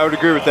match. I would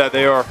agree with that.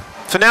 They are.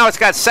 So now it's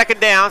got 2nd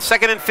down,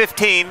 2nd and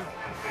 15.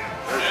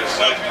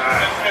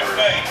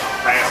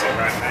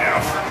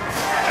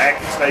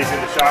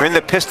 We're in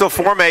the pistol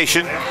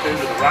formation.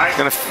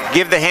 Going to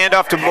give the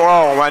handoff to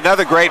Moore.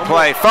 Another great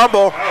play.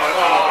 Fumble.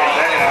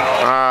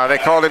 They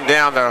called him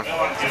down, though.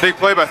 Big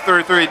play by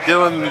 33,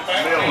 Dylan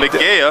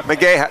Magaha.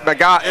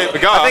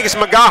 I think it's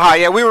Magaha.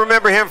 Yeah, we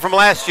remember him from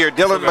last year,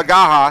 Dylan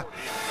Magaha.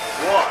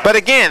 But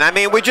again, I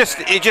mean, it just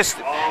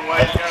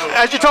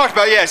as you talked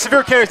about,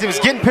 Sevier County's team is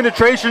getting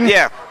penetration.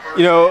 Yeah.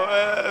 You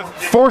know,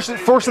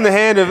 forcing the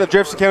hand of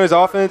Jefferson County's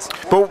offense.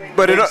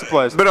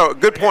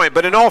 Good point.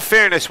 But in all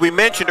fairness, we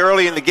mentioned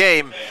early in the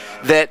game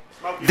that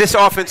this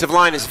offensive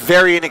line is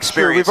very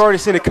inexperienced. Sure, we've already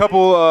seen a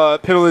couple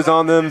penalties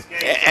on them.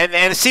 And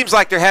it seems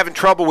like they're having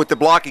trouble with the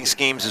blocking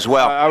schemes as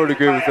well. I would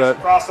agree with that.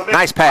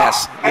 Nice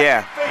pass.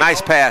 Yeah,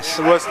 nice pass.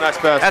 It was a nice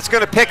pass. That's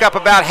going to pick up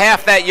about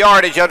half that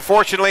yardage.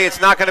 Unfortunately,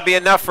 it's not going to be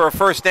enough for a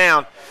 1st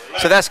down.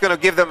 So that's going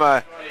to give them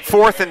a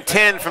 4th and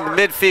 10 from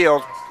the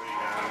midfield.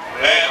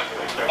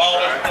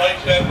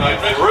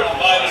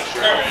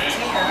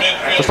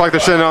 Looks like they're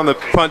sitting on the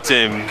punt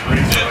team.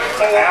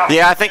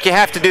 Yeah, I think you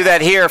have to do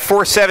that here.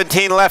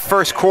 4:17 left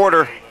first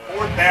quarter.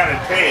 4th down and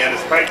 10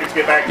 as Patriots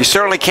get back. You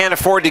certainly can't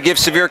afford to give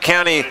Sevier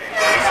County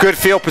good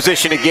field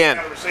position again.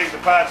 Receive the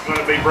punt is going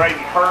to be Braden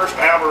Hurst.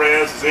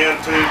 Alvarez is in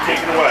to kick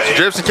it away. So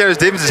Jefferson County's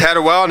defense has had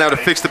a while now to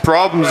fix the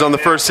problems on the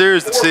first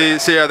series to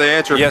see how they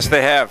answer. Yes,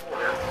 they have.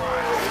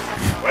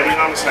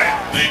 on the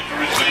snap.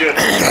 Good.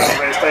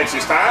 Alvarez takes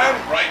his time.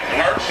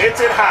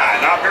 Hits it high.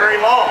 Not very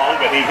long,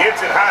 but he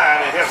hits it high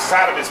and it hits the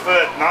side of his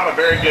foot. Not a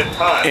very good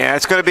punt. Yeah,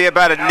 it's going to be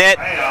about a net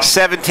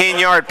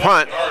 17-yard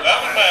punt.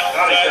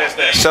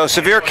 So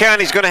Sevier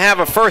County's going to have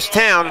a first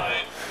down.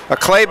 A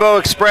Claybo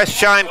Express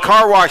Shine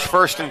Car Wash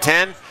 1st and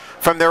 10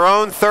 from their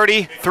own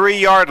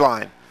 33-yard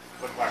line.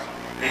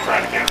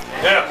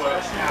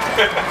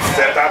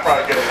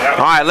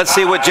 All right, let's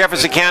see what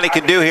Jefferson County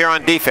can do here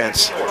on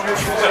defense.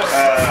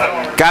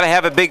 Got to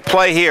have a big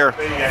play here.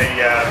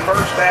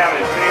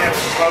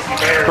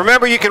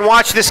 Remember, you can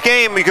watch this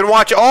game. You can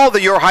watch all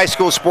the Your High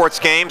School sports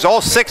games, all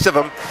 6 of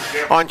them,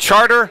 on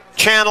Charter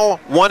Channel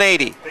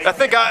 180. I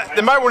think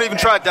they might want to even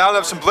try to dial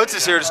up some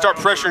blitzes here to start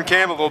pressuring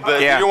Cam a little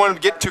bit. Yeah. You don't want him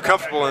to get too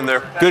comfortable in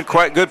there. Good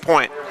point.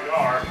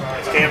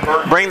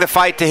 Bring the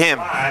fight to him.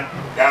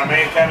 Got a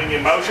man coming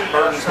in motion.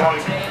 Burton's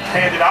going to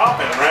hand it off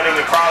and running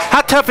across.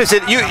 How tough is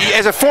it, you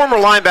as a former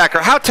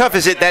linebacker, how tough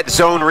is it, that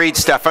zone read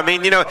stuff? I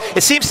mean, you know,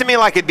 it seems to me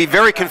like it'd be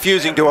very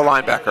confusing to a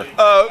linebacker.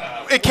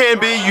 It can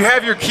be. You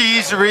have your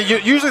keys to read.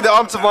 Usually the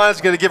offensive line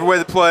is going to give away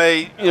the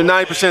play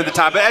 90% of the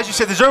time. But as you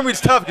said, the zone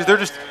read's tough because they're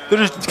just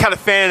kind of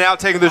fanning out,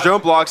 taking their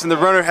zone blocks, and the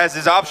runner has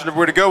his option of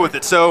where to go with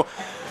it. So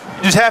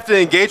you just have to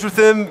engage with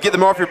them, get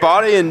them off your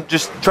body, and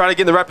just try to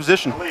get in the right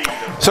position.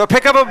 So a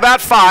pickup of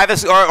about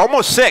 5, or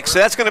almost 6. So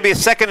that's going to be a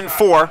 2nd and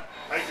 4.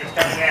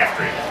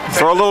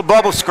 Throw a little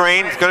bubble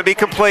screen. It's going to be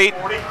complete.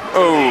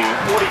 Oh.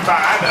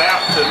 45 and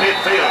out to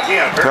midfield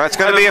again. So that's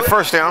going to be a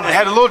first down. They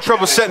had a little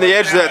trouble setting the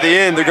edge at the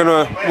end. They're going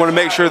to want to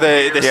make sure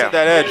they set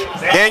that edge.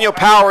 Daniel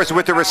Powers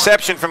with the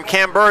reception from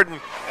Cam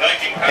Burton.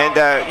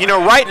 And you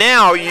know, right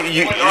now,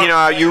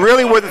 you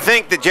really wouldn't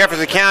think that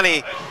Jefferson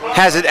County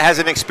has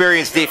an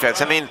experienced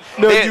defense. I mean,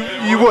 no,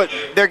 you would.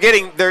 They're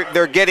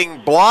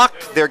getting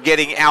blocked. They're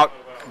getting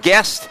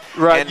outguessed.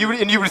 Right. And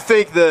you would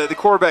think the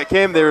quarterback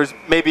Cam there is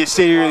maybe a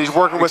senior and he's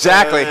working with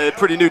a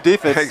pretty new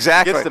defense.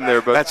 Exactly. Against them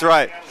there, but that's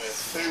right.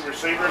 2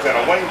 receivers and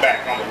a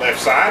wingback on the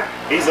left side.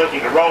 He's looking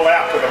to roll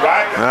out to the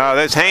right. Oh,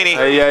 there's Haney.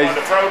 On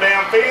the throw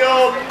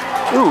downfield.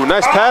 Ooh,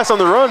 nice pass on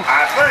the run.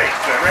 I think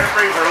the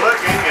referees are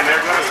looking and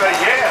they're going to say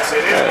yes,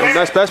 it is.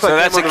 Nice pass by so Cam.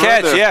 That's a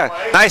catch, yeah.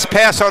 Nice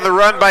pass on the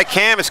run by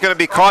Cam. It's going to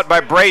be caught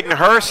by Braden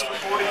Hurst.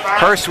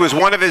 Hurst was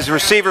one of his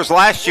receivers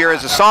last year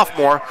as a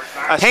sophomore.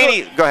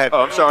 Haney, go ahead.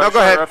 Oh, I'm sorry. No, go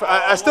ahead.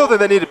 I still think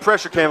they need to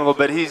pressure Cam a little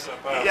bit. He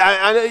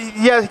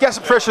got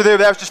some pressure there.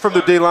 That was just from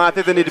the D-line. I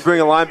think they need to bring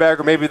a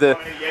linebacker, maybe the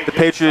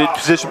Patriot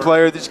position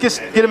player. Just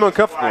get him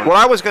uncomfortable. Well,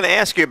 I was going to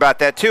ask you about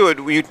that too.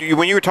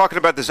 When you were talking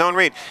about the zone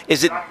read,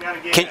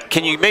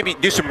 can you maybe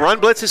do some run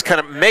blitzes, kind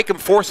of make them,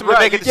 force them to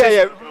make a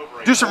decision?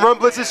 Yeah. Do some run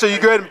blitzes, so you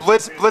go ahead and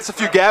blitz a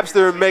few gaps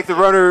there and make the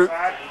runner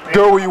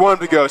go where you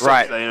want him to go.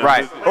 Right,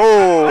 right.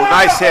 Oh,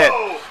 nice hit.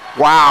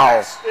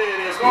 Wow.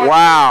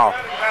 Wow.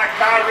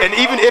 And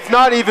even if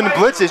not even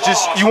blitzes,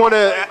 just you want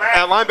to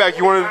at linebacker,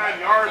 you want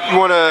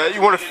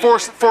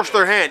to force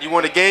their hand. You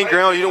want to gain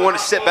ground. You don't want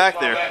to sit back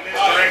there.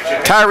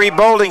 Tyree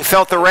Boulding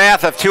felt the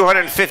wrath of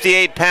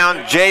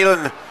 258-pound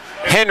Jalen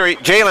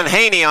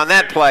Haney on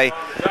that play.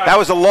 That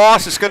was a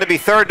loss. It's going to be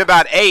 3rd and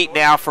about 8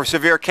 now for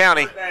Sevier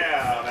County.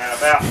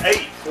 About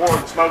 8 for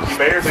the Smoky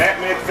Bears at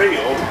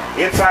midfield.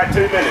 Inside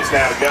 2 minutes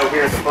now to go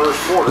here in the first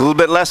quarter. A little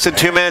bit less than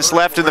 2 minutes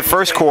left in the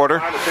first quarter.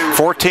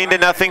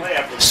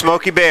 14-0,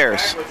 Smoky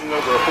Bears. Looking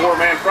over a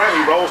 4-man front,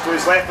 he rolls to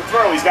his left to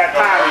throw. He's got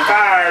time. He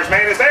fires.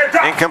 Man is there.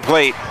 Drop.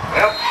 Incomplete.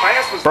 Well,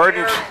 pass was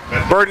Burton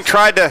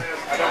tried to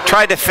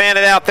fan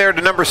it out there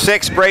to number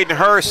 6, Braden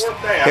Hurst.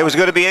 It was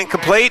going to be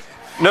incomplete.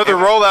 Another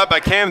rollout by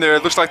Cam there.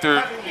 It looks like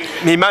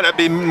he might not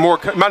be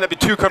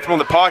too comfortable in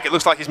the pocket. It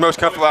looks like he's most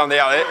comfortable on the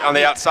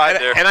outside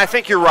there. And I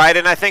think you're right.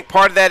 And I think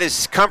part of that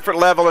is comfort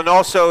level, and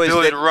also his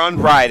ability to run.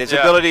 Right, his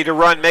ability to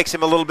run makes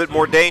him a little bit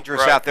more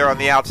dangerous out there on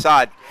the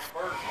outside.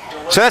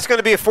 So that's going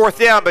to be a 4th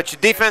down. But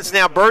your defense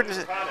now,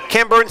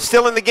 Cam Burton's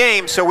still in the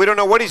game, so we don't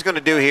know what he's going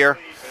to do here.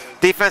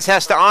 Defense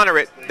has to honor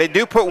it. They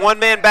do put 1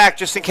 man back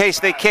just in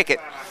case they kick it.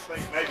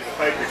 Maybe the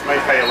Patriots may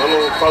pay a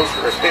little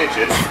closer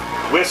attention.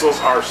 Whistles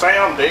are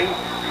sounding,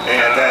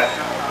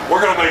 and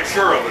we're going to make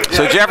sure of it.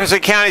 So Jefferson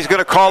County is going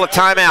to call a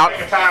timeout.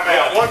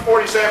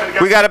 1:47 to go.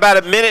 We got about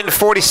a minute and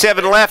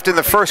 47 left in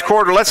the first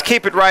quarter. Let's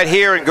keep it right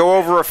here and go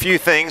over a few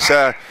things.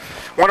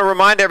 Want to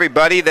remind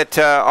everybody that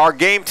our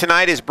game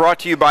tonight is brought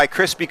to you by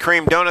Krispy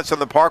Kreme Doughnuts on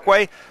the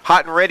Parkway.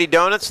 Hot and ready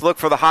donuts. Look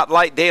for the Hot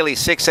Light daily,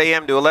 6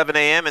 a.m. to 11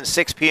 a.m. and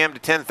 6 p.m. to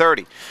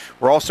 10:30.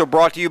 We're also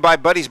brought to you by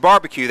Buddy's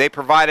Barbecue. They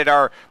provided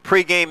our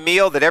pregame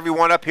meal that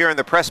everyone up here in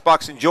the press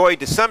box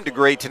enjoyed to some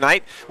degree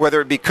tonight, whether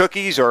it be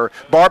cookies or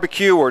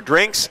barbecue or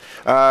drinks.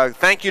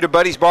 Thank you to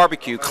Buddy's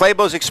Barbecue.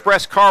 Claybo's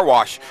Express Car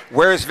Wash,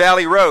 Wares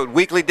Valley Road,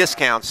 weekly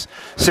discounts.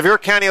 Sevier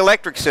County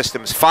Electric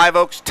Systems, 5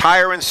 Oaks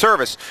Tire and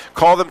Service.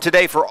 Call them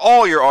today for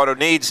all your auto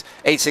needs,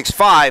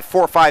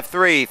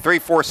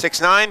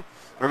 865-453-3469.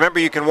 Remember,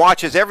 you can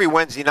watch us every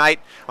Wednesday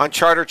night on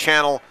Charter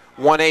Channel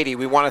 180.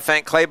 We want to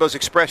thank Claybo's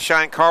Express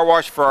Shine Car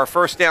Wash for our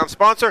first down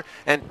sponsor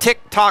and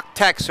TikTok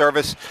Tax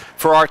Service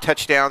for our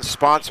touchdown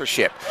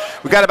sponsorship.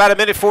 We got about a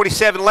minute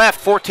 47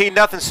 left,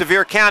 14-0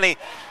 Sevier County.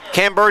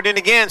 Cam Bird in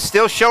again,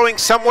 still showing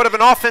somewhat of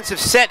an offensive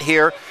set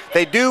here.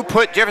 They do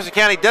put, Jefferson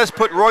County does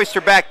put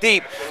Royster back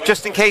deep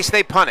just in case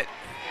they punt it.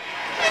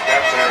 Got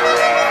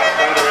their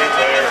punter in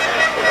there.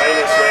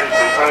 Lena's ready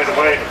to punt it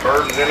away. The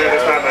Burden's in there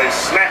this time. They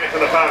snap it to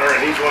the punter,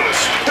 and he's going to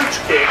scooch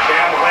kick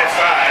down the left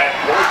side.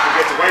 Royster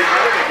gets away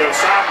from it. It goes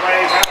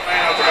sideways out of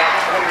bounds about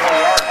the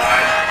 21-yard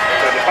line.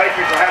 So the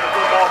Patriots will have the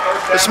football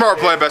first down. A smart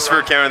play by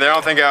Sevier County there. I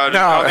don't think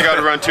I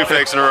would run 2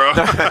 fakes in a row.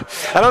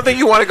 I don't think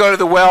you want to go to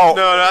the well.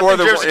 No, I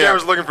think Jefferson County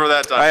was looking for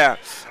that time. Yeah.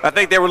 I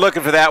think they were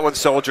looking for that one,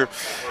 Soldier.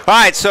 All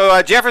right,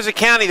 so Jefferson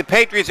County, the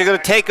Patriots are going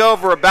to take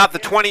over about the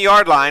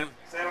 20-yard line.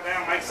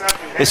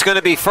 It's going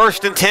to be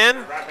 1st and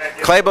 10.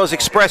 Claybo's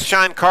Express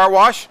Shine Car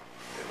Wash.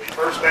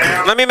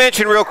 Let me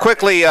mention real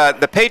quickly,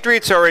 the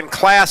Patriots are in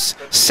Class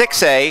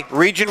 6A,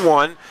 Region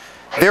 1.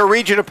 Their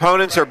region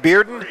opponents are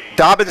Bearden,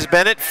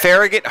 Dobbins-Bennett,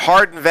 Farragut,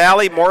 Hardin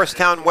Valley,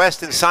 Morristown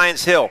West, and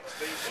Science Hill.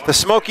 The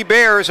Smoky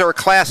Bears are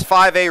Class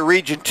 5A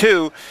Region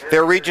 2.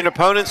 Their region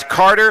opponents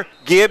Carter,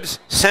 Gibbs,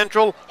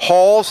 Central,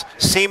 Halls,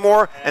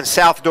 Seymour, and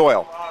South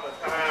Doyle.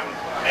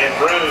 And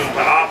room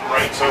to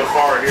operate so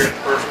far here in the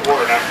first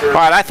quarter. All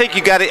right, I think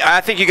you got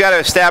to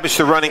establish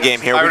the running game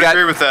here. I would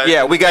agree with that.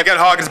 Yeah, we got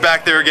Hawkins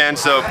back there again,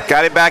 so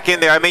got it back in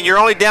there. I mean, you're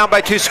only down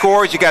by 2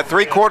 scores. You got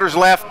 3 quarters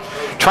left.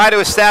 Try to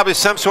establish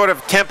some sort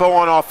of tempo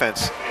on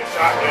offense.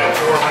 Shotgun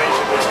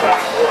formation this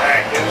time for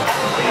Atkins.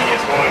 He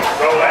is going to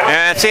roll out.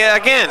 And see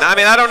again. I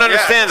mean, I don't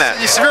understand that.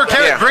 Sevier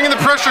County bringing the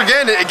pressure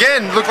again.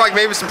 Again, looked like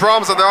maybe some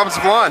problems on the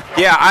offensive line.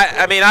 Yeah,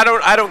 I mean, I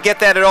don't get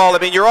that at all. I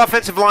mean, your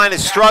offensive line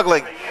is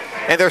struggling.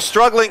 And they're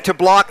struggling to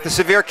block the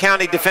Sevier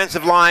County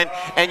defensive line,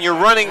 and you're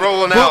running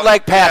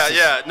bootleg passes.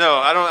 Yeah, no,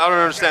 I don't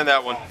understand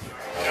that one.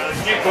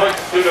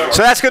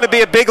 So that's going to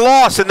be a big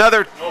loss.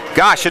 Another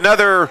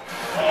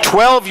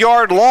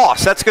 12-yard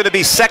loss. That's going to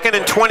be 2nd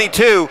and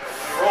 22.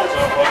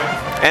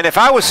 And if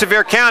I was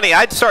Sevier County,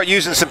 I'd start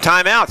using some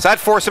timeouts. I'd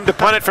force them to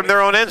punt it from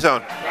their own end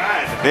zone.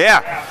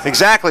 Yeah,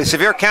 exactly.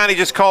 Sevier County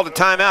just called a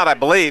timeout, I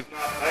believe.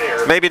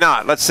 Maybe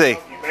not. Let's see.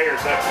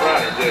 Bears up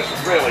front are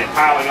just really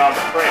piling on the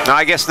pressure. No,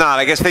 I guess not.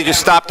 I guess they just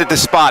stopped it to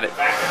spot it.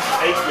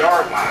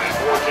 8-yard line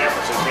for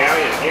Jefferson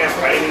County, and again,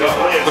 fading the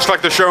blitz. Looks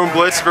like they're showing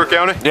blitz, Sevier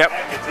County. Yep.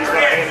 He's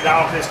going to hand it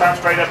off this time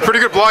straight up. Pretty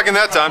good blocking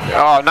that time.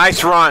 Oh,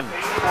 nice run.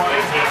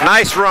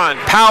 Nice run.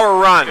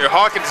 Power run.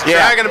 Hawkins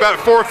dragging about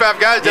 4 or 5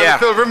 guys down the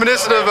field,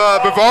 reminiscent of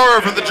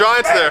Bavaro from the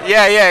Giants there.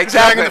 Yeah,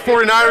 exactly. Dragging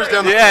the 49ers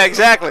down the field. Yeah,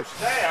 exactly.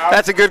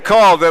 That's a good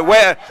call.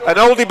 An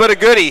oldie but a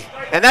goodie.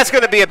 And that's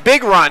going to be a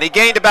big run. He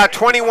gained about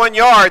 21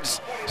 yards.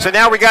 So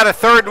now we got a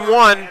 3rd and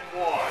 1.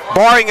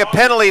 Barring a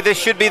penalty, this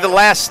should be the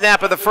last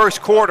snap of the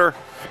first quarter.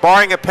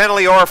 Barring a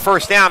penalty or a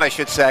first down, I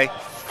should say.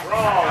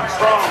 Strong run.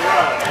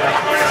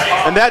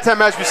 And that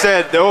time, as we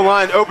said, the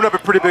O-line opened up a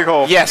pretty big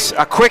hole. Yes,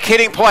 a quick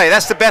hitting play.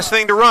 That's the best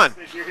thing to run.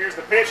 Here's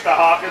the pitch to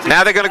Hawkins.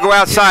 Now they're going to go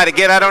outside.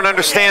 Again, I don't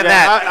understand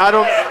that. I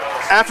don't.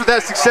 After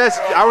that success,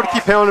 I would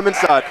keep pounding them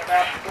inside.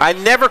 I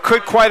never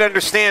could quite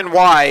understand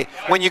why,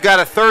 when you got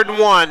a 3rd and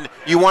 1,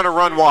 you want to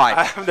run wide.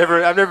 I've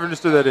never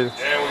understood that either.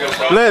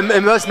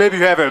 Unless maybe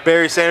you have a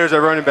Barry Sanders at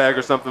running back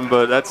or something,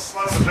 but that's.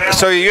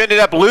 So you ended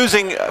up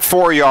losing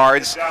 4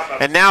 yards,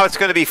 and now it's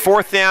going to be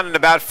 4th down and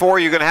about 4.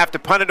 You're going to have to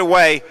punt it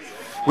away.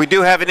 We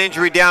do have an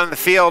injury down in the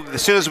field.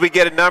 As soon as we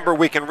get a number,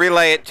 we can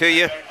relay it to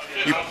you.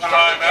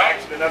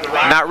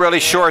 Not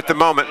really sure at the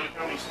moment.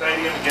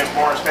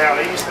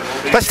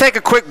 Let's take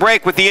a quick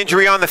break with the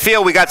injury on the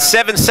field. We got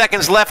 7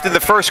 seconds left in the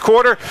first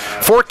quarter.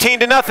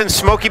 14-0,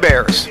 Smoky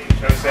Bears.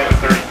 Let's go.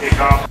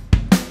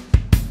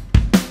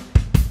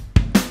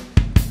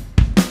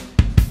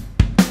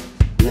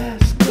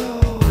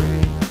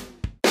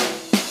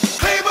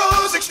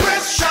 Claybo's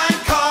Express Shine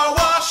Car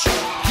Wash.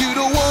 You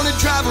don't want to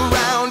drive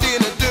around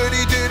in a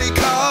dirty, dirty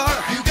car.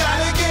 You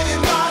gotta get it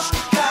washed,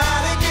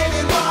 gotta get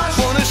it washed.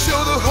 Wanna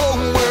show the whole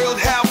world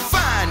how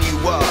fine you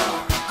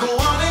are. Go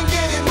on and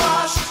get it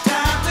washed,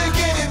 time to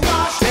get it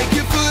washed. Take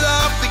your foot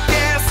off the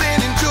gas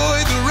and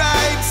enjoy the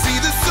ride. See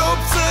the soap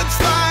suds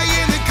fly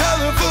in the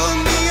colorful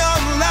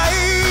neon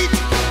light.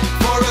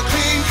 For a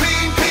clean,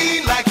 clean,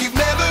 clean like you've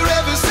never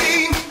ever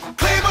seen.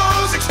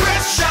 Claybo's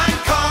Express Shine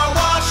Car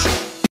Wash.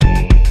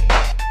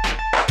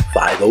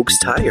 5 Oaks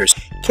Tires,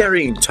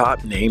 carrying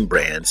top name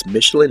brands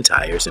Michelin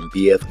Tires and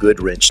BF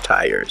Goodwrench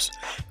Tires.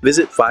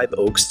 Visit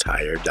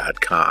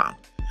 5oakstire.com.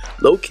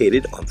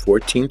 Located on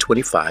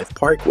 1425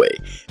 Parkway,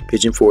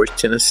 Pigeon Forge,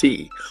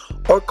 Tennessee,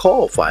 or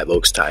call 5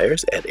 Oaks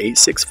Tires at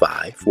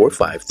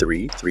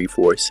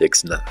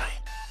 865-453-3469.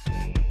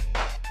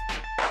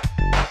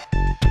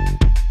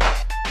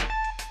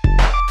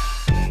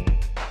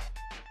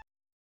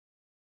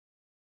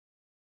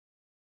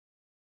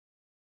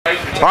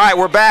 All right,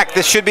 we're back.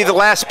 This should be the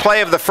last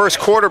play of the first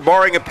quarter,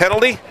 barring a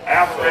penalty.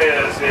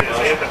 Alvarez is in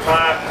the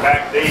punt.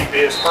 Back deep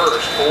is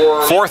first.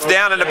 4th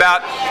down and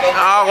about,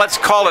 let's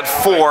call it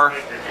 4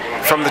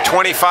 from the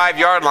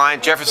 25-yard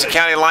line. Jefferson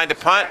County line to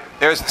punt.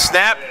 There's the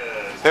snap.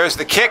 There's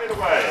the kick. It's a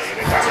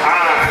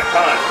high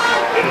punt.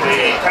 It'll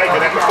be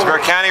taken at the Sevier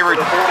County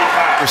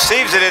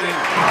receives it,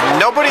 and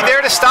nobody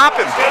there to stop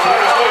him.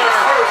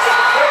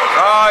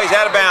 Oh, he's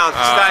out of bounds.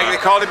 They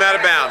called him out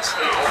of bounds.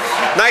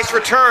 Nice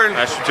return.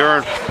 Nice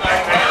return.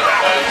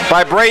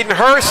 By Braden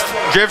Hurst.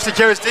 Jefferson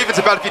County's defense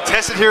about to be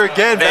tested here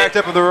again, backed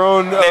up in their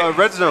own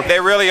red zone. They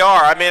really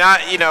are. I mean,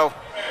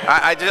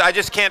 I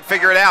just can't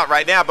figure it out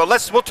right now. But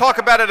we'll talk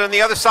about it on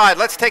the other side.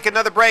 Let's take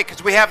another break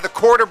because we have the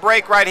quarter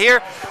break right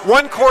here.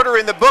 1 quarter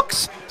in the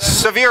books.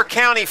 Sevier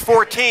County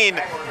 14,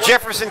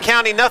 Jefferson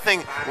County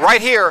nothing.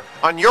 Right here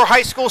on your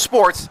high school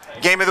sports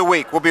game of the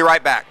week. We'll be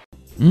right back.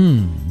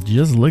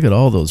 Just look at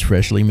all those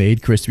freshly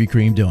made Krispy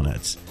Kreme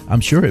donuts.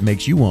 I'm sure it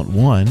makes you want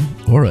one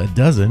or a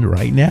dozen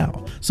right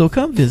now. So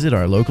come visit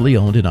our locally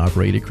owned and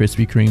operated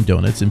Krispy Kreme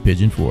Doughnuts in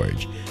Pigeon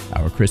Forge.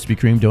 Our Krispy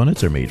Kreme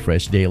donuts are made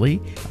fresh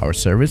daily, our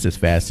service is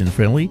fast and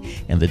friendly,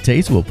 and the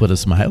taste will put a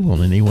smile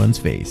on anyone's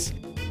face.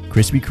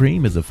 Krispy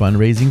Kreme is a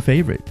fundraising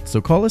favorite,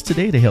 so call us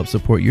today to help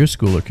support your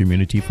school or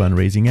community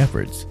fundraising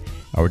efforts.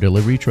 Our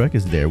delivery truck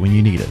is there when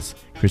you need us.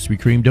 Krispy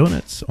Kreme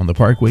Doughnuts on the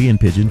Parkway in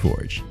Pigeon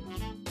Forge.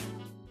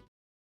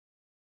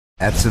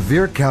 At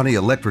Sevier County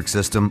Electric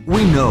System,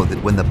 we know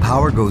that when the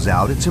power goes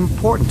out, it's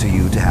important to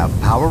you to have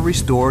power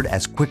restored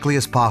as quickly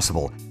as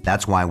possible.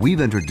 That's why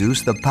we've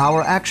introduced the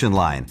Power Action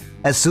Line.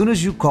 As soon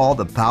as you call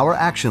the Power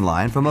Action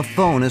Line from a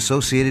phone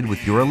associated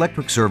with your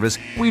electric service,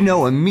 we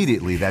know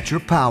immediately that your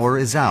power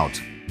is out.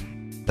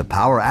 The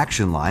Power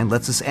Action Line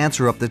lets us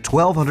answer up to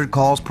 1,200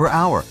 calls per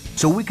hour,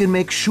 so we can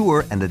make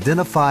sure and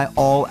identify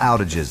all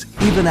outages,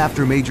 even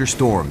after major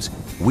storms.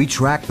 We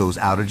track those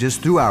outages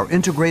through our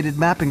integrated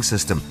mapping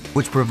system,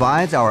 which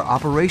provides our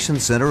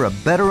operations center a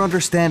better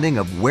understanding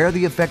of where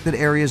the affected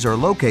areas are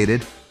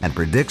located and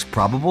predicts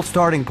probable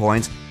starting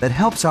points that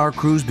helps our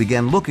crews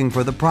begin looking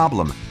for the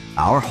problem.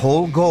 Our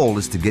whole goal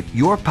is to get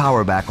your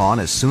power back on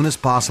as soon as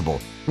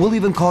possible. We'll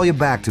even call you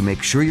back to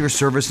make sure your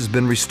service has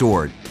been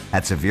restored.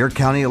 At Sevier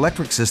County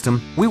Electric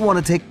System, we want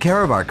to take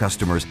care of our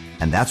customers,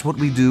 and that's what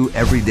we do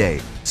every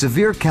day.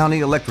 Sevier County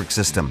Electric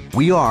System.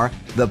 We are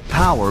the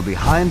power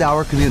behind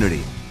our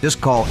community. Just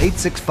call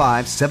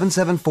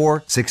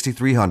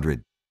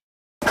 865-774-6300.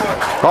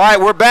 All right,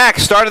 we're back.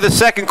 Start of the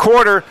second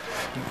quarter.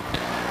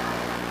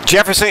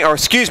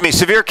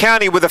 Sevier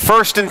County with a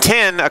 1st and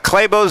 10, a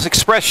Claybo's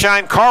Express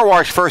Shine Car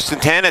Wash 1st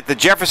and 10 at the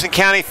Jefferson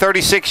County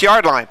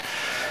 36-yard line.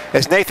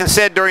 As Nathan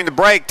said during the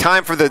break,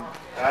 time for the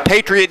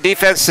Patriot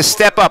defense to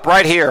step up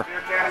right here.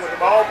 Sevier County with the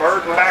ball.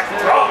 Bird back to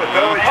throw.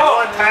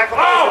 One tackle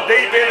over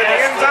deep into the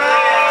end zone.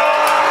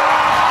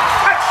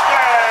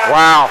 Touchdown.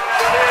 Wow.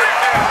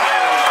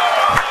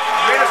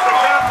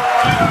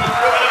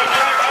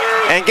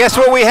 And guess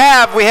what we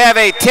have? We have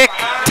a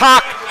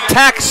tick-tock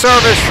tack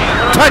service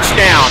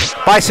touchdown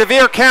by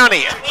Sevier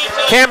County.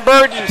 Cam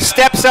Burden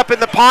steps up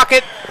in the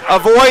pocket,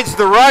 avoids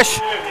the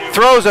rush,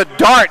 throws a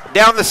dart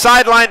down the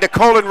sideline to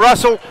Colin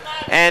Russell,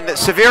 and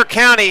Sevier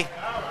County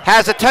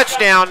has a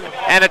touchdown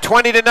and a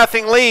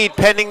 20-0 lead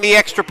pending the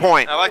extra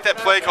point. I like that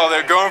play call.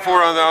 They're going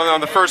for it on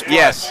the first play.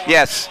 Yes,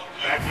 yes.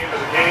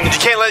 You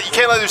can't let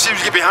the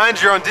receivers get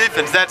behind you on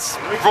defense. That's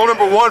rule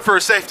number 1 for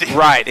a safety.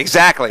 Right,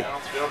 exactly.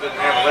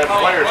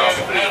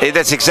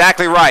 That's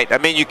exactly right. I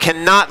mean, you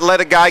cannot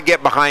let a guy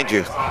get behind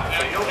you.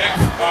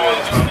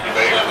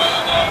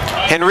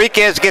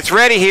 Henriquez gets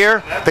ready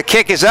here. The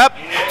kick is up.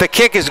 The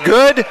kick is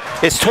good.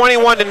 It's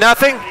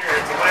 21-0.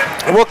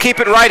 We'll keep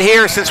it right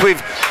here since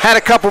we've had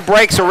a couple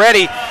breaks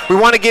already. We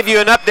want to give you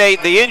an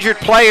update. The injured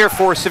player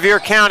for Sevier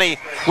County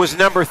was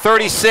number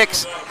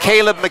 36,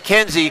 Caleb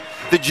McKenzie,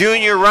 the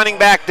junior running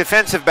back,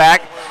 defensive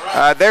back.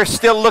 They're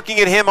still looking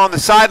at him on the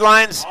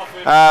sidelines.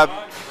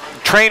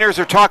 Trainers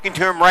are talking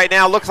to him right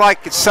now. Looks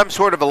like it's some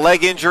sort of a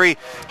leg injury.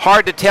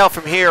 Hard to tell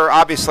from here,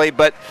 obviously,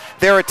 but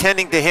they're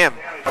attending to him.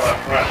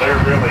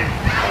 They're really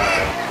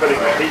putting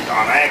the heat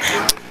on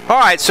action. All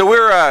right, so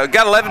we're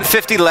got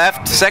 11:50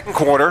 left, second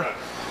quarter.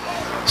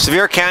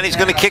 Sevier County's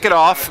going to kick it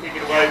off.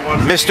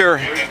 Mr.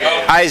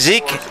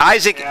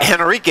 Isaac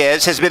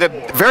Henriquez has been a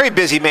very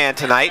busy man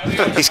tonight.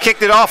 He's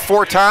kicked it off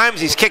 4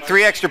 times. He's kicked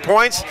 3 extra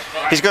points.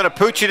 He's going to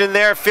pooch it in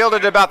there,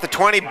 fielded about the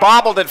 20,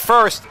 bobbled at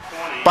first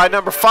by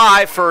number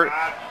 5 for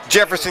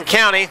Jefferson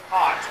County.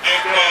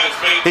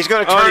 He's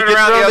going to turn it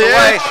around the other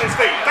way.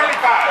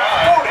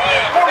 35, 40,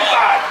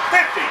 45,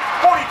 50,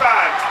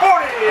 45,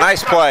 40.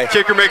 Nice play.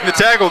 Kicker making the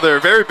tackle there.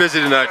 Very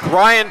busy tonight.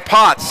 Ryan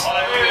Potts.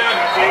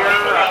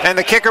 And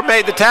the kicker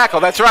made the tackle.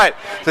 That's right.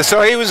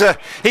 So he's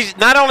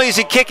not only is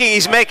he kicking,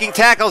 he's making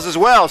tackles as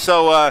well.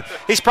 So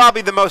he's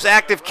probably the most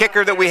active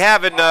kicker that we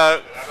have in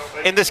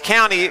this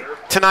county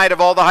tonight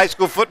of all the high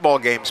school football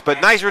games. But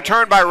nice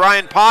return by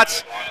Ryan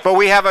Potts. But do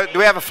we have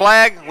a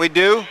flag? We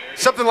do.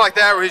 Something like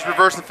that where he's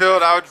reversing the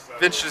field. I would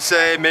venture to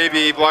say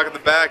maybe blocking the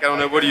back. I don't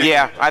know. What do you?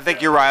 Yeah, I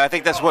think you're right. I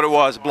think that's what it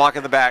was,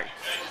 blocking the back.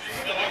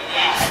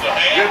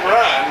 Good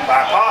run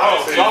by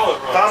Potts. He fumbled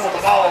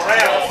the ball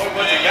around.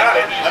 Once he got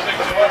it, he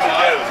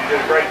did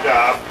a great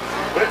job.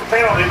 With the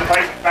penalty. The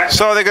Patriots back.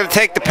 So they're going to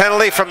take the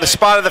penalty from the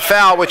spot of the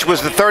foul, which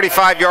was the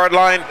 35-yard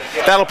line.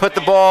 That'll put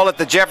the ball at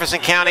the Jefferson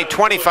County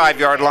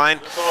 25-yard line.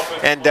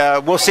 And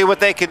we'll see what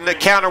they can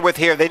counter with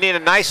here. They need a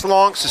nice,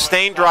 long,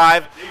 sustained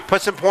drive,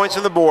 put some points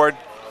on the board,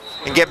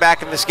 and get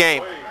back in this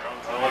game.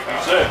 Like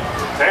you said,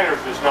 Tanner's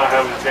just not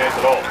having a chance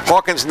at all.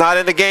 Hawkins not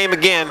in the game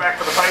again. Back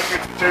for the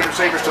Patriots, two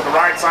receivers to the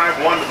right side,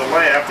 one to the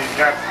left. He's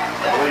got,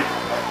 I believe,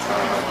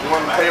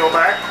 one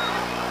tailback.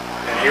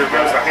 And here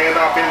goes the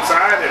handoff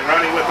inside and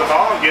running with the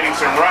ball and getting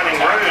some running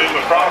room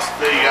across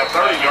the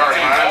 30-yard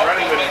line.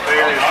 Running with it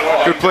there is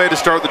Wall. Good play to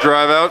start the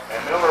drive out.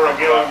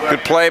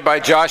 Good play by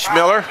Josh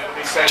Miller.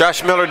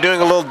 Josh Miller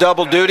doing a little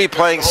double duty,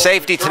 playing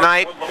safety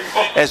tonight,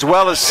 as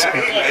well as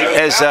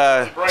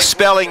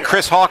spelling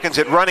Chris Hawkins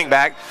at running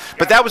back.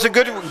 But that was a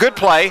good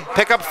play.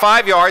 Pick up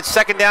 5 yards,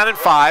 2nd down and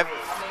 5. Again,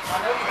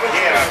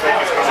 I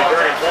think it's going to be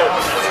very important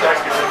for the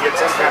Huskers to get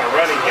some kind of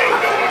running game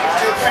going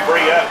to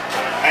free up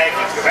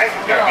Atkins, because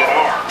Atkins got a good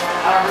arm.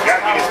 Got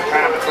to give him some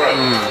time to throw.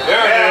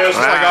 There it is.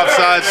 It's like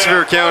offside,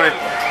 Sevier County.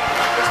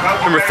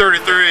 Number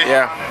 33.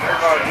 Yeah.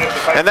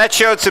 And that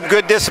showed some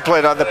good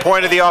discipline on the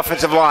point of the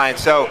offensive line.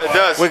 So it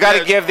does. we got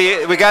to give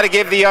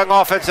the young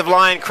offensive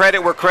line credit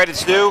where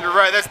credit's due. You're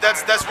right.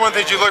 That's one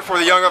thing you look for.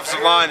 The young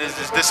offensive line is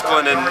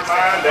discipline and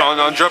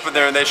on jumping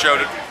there, and they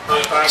showed it.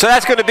 So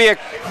that's going to be a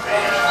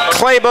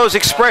Claybo's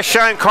Express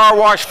Shine Car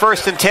Wash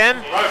 1st and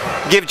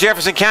 10. Give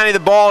Jefferson County the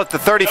ball at the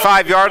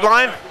 35-yard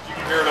line.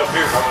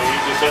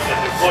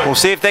 We'll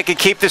see if they can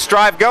keep this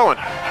drive going.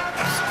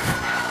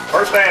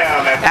 First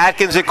down.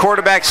 Atkins at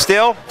quarterback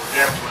still.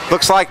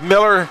 Looks like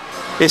Miller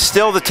is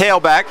still the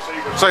tailback.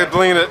 Looks like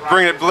bringing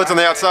it blitz on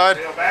the outside.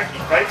 He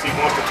fakes, he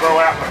wants to throw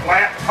out the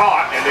flat,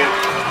 caught, and then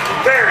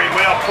very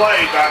well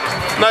played by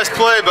the nice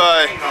play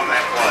by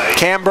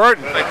Cam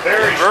Burden.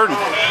 Burden.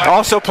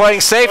 Also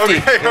playing safety.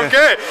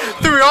 Okay.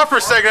 Threw me off for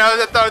a second.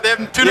 I thought they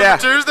had two number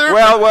twos there.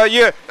 Well,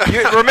 you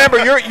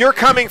remember you're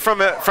coming from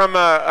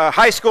a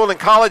high school and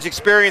college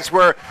experience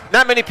where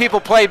not many people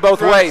played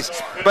both ways,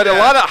 but a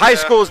lot of high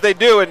schools they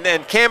do.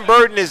 And Cam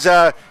Burden is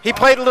he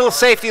played a little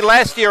safety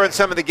last year in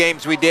some of the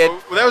games we did.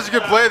 Well, that was a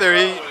good play there.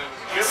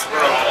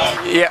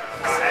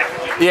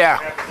 Yeah.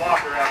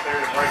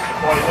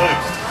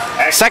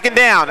 2nd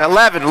down,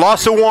 11,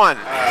 loss of 1.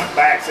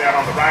 Backs out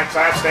on the right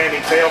side,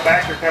 standing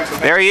tailback. Here comes the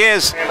there he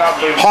is.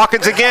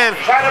 Hawkins again.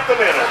 Right up the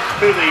middle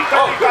to the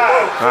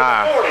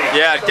 35.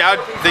 Yeah,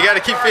 they got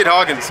to keep feeding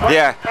Hawkins.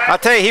 Yeah, I'll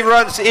tell you, he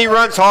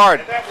runs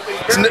hard.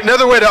 It's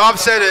another way to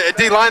offset a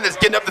D line that's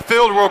getting up the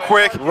field real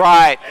quick.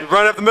 Right.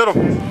 Run up the middle.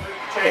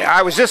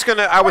 I was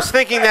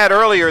thinking that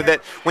earlier,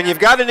 that when you've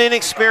got an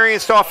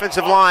inexperienced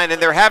offensive line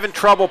and they're having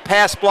trouble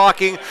pass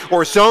blocking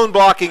or zone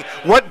blocking,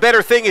 what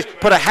better thing is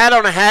put a hat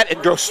on a hat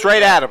and go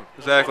straight at them.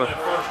 Exactly.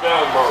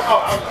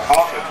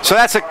 So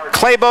that's a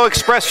Claybo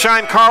Express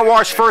Shine Car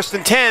Wash 1st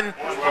and 10,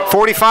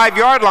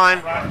 45-yard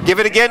line. Give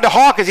it again to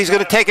Hawkins. He's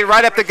going to take it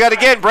right up the gut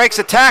again, breaks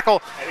a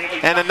tackle,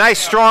 and a nice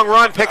strong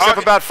run, picks up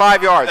about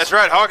 5 yards. That's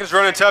right. Hawkins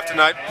running tough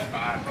tonight.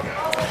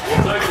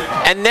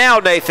 And now,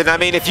 Nathan, I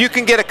mean, if you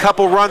can get a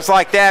couple runs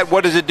like that,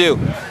 what does it do?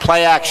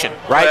 Play action,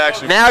 right? Play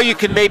action. Now you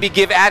can maybe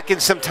give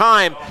Atkins some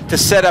time to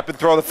set up and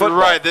throw the football.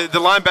 Right. The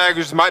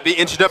linebackers might be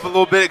inched up a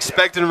little bit,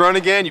 expecting to run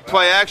again. You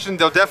play action,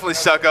 they'll definitely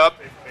suck up,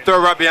 throw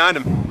right behind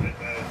him.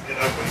 It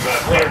opens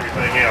up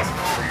everything else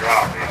for your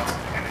offense.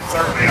 And it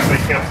certainly, I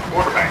think, helps the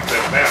quarterback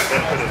settle down. It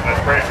doesn't put as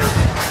much pressure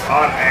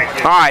on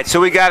Atkins. All right, so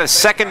we got a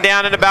 2nd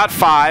down and about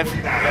 5.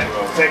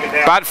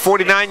 About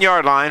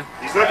 49-yard line.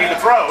 He's looking to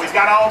throw. He's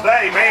got all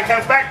day. Man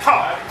comes back,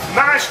 caught.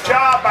 Nice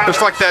job by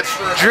Looks like that's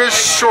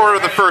just short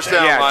of the first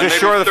down line. Yeah, just maybe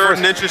short of the third first.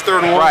 and inches,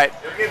 3rd and 1. Right.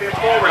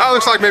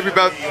 Looks like maybe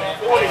about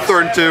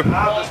 3rd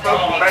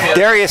and 2.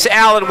 Darius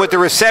Allen with the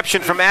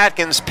reception from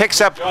Atkins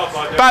picks up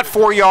about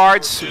 4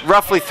 yards,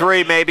 roughly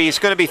 3 maybe. It's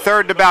going to be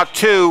 3rd and about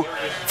 2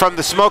 from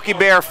the Smoky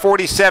Bear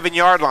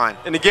 47-yard line.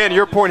 And again,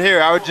 your point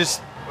here, I would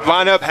just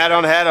line up hat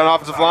on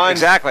offensive line.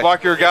 Exactly.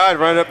 Block your guy and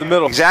run it up the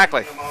middle.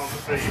 Exactly.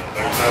 There's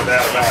no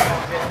doubt about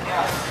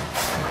it.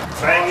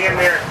 Staying in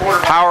there at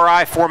quarterback. Power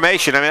eye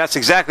formation. I mean, that's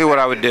exactly what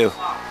I would do.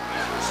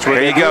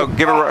 There you go.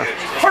 Give it.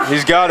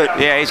 He's got it.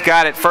 Yeah, he's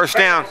got it. 1st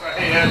down.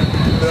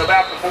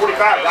 About the 45,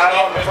 right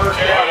on the 1st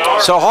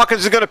down. So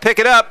Hawkins is going to pick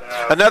it up.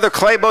 Another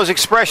Claybo's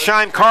Express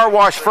Shine Car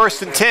Wash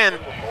 1st and 10.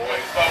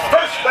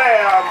 First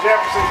down,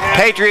 Jefferson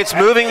County. Patriots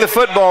moving the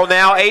football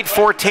now.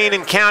 8:14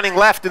 and counting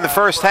left in the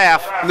first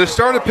half. And they're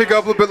starting to pick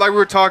up a little bit, like we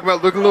were talking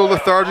about, looking a little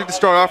lethargic to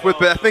start off with,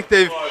 but I think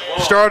they've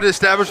started to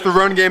establish the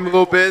run game a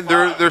little bit.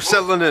 They're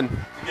settling in.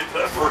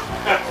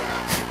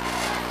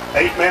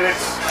 8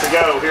 minutes to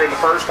go here in the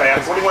first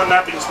half.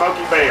 21-0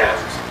 Smoky Bears.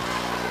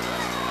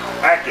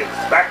 Atkins,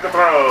 back to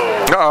throw.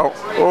 Uh-oh.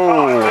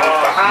 Oh.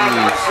 Behind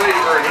the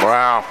receiver. And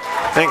Wow.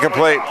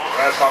 Incomplete.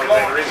 that's probably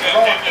the reason.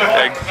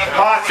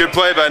 Good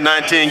play by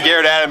 19.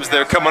 Garrett Adams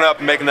there coming up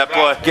and making that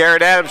play.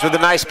 Garrett Adams with a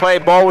nice play.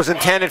 Ball was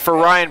intended for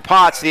Ryan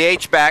Potts, the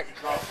H-back.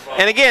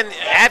 And again,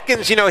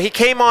 Atkins, you know, he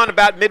came on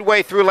about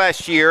midway through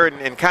last year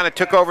and kind of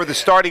took over the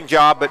starting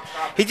job, but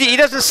he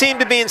doesn't seem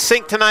to be in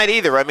sync tonight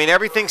either. I mean,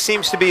 everything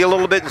seems to be a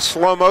little bit in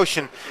slow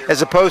motion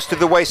as opposed to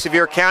the way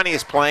Sevier County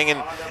is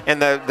playing, and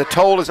the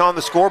toll is on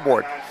the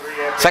scoreboard.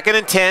 2nd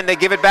and 10, they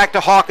give it back to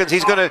Hawkins.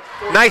 He's going to,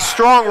 nice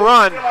strong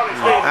run.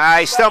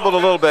 He stumbled a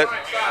little bit.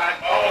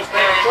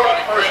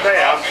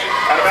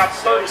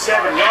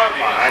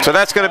 So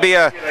that's going to be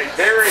a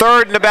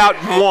 3rd and about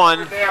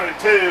 1,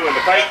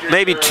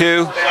 maybe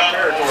 2.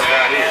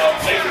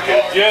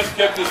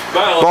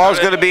 Ball's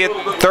going to be at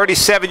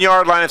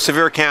 37-yard line of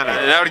Sevier County.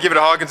 And I would give it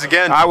to Hawkins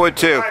again. I would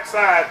too.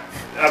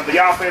 Of the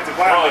offensive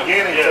line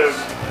beginning to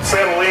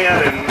settle in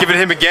and give it to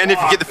him again.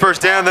 If you get the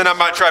first down, then I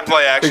might try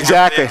play action.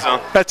 Exactly.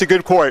 That's a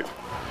good point.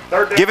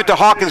 Give it to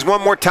Hawkins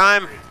one more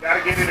time. Got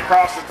to get it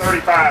across the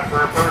 35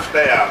 for a first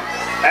down.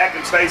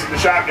 Atkins stays in the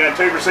shotgun.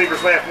 2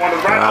 receivers left. 1 to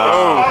the right.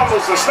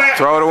 Almost a snap.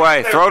 Throw it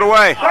away. Throw it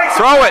away.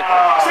 Throw it.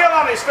 Still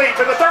on his feet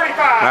to the 35.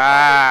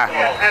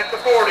 At the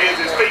 40 is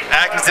his feet.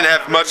 Atkins didn't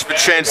have much of a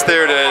chance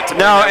there to bring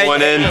that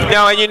one in.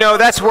 No, and you know,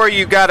 that's where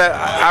you got to,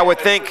 I would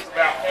think,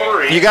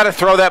 you got to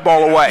throw that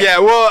ball away. Yeah,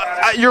 well,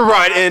 you're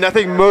right, and I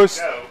think most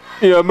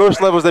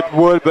levels they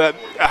would, but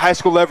at high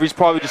school level, he's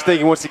probably just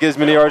thinking once he gets as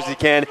many yards as he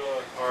can,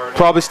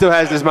 probably still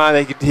has in his mind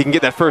that he can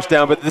get that first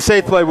down, but the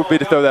safe play would be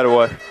to throw that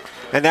away.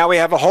 And now we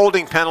have a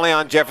holding penalty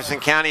on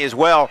Jefferson County as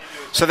well,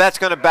 so that's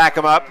going to back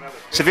them up.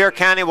 Sevier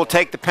County will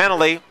take the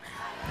penalty,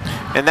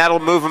 and that'll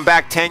move them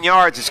back 10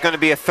 yards. It's going to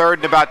be a 3rd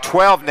and about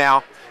 12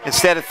 now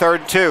instead of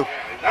 3rd and 2. Oh,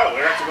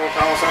 they're actually going to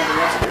call something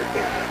else.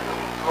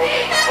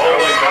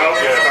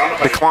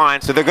 Decline,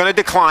 so they're going to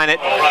decline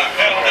it,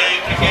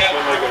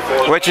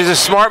 which is a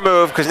smart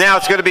move because now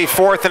it's going to be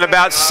 4th and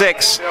about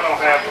 6. Still don't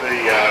have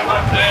the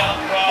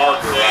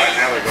marker right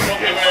now. They're going to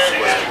get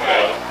split.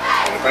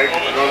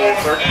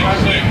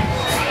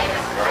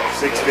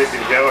 6:50 to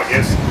go. I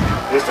guess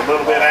just a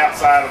little bit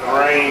outside of the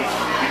range.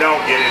 If you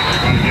don't get it,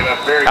 you're going to get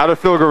up very out of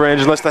field goal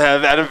range unless they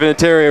have Adam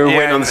Vinatieri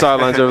waiting on the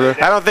sidelines over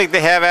there. I don't think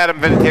they have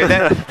Adam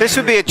Vinatieri. This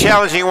would be a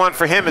challenging one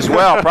for him as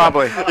well,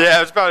 probably.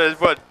 Yeah, it's about,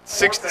 what,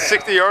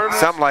 60 yards?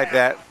 Something like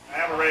that.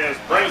 Alvarez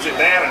brings it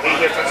down and he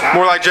hits it.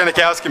 More like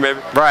Janikowski, maybe.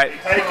 Right.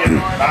 Taken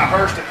by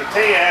Hurst at the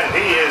 10, and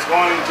he is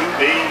going to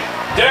be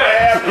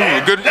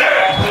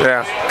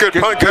good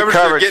punt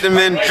coverage. Getting him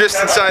in just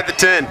inside the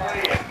 10.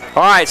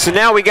 All right, so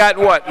now we got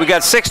what? We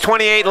got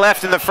 6:28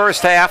 left in the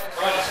first half.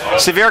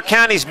 Sevier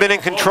County's been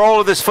in control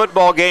of this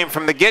football game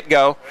from the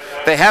get-go.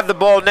 They have the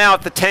ball now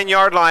at the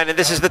 10-yard line, and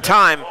this is the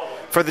time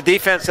for the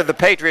defense of the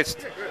Patriots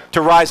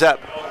to rise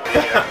up.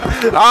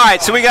 All right,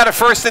 so we got a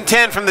 1st and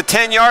 10 from the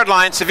 10-yard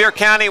line. Sevier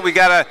County, we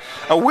got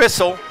a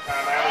whistle.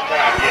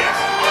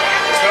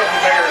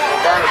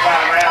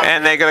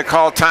 And they're going to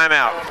call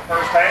timeout.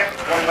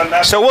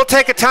 So we'll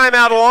take a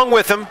timeout along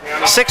with them.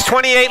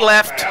 6:28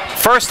 left,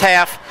 first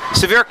half.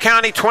 Sevier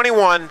County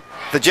 21,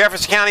 the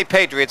Jefferson County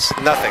Patriots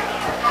nothing.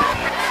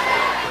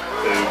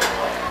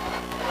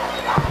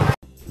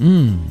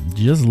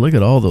 Just look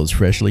at all those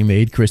freshly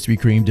made Krispy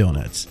Kreme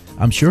donuts.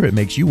 I'm sure it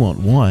makes you want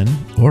 1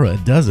 or a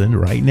dozen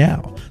right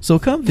now. So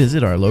come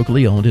visit our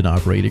locally owned and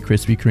operated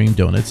Krispy Kreme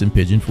Doughnuts in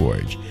Pigeon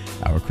Forge.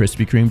 Our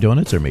Krispy Kreme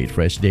donuts are made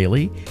fresh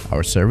daily,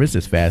 our service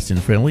is fast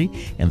and friendly,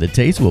 and the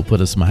taste will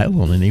put a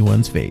smile on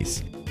anyone's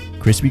face.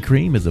 Krispy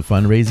Kreme is a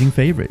fundraising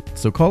favorite,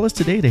 so call us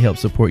today to help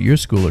support your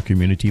school or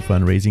community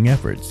fundraising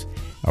efforts.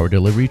 Our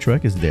delivery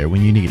truck is there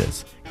when you need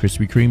us.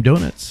 Krispy Kreme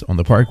Doughnuts on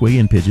the Parkway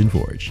in Pigeon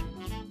Forge.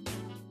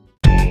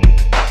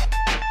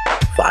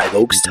 5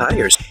 Oaks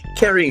Tires,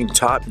 carrying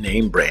top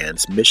name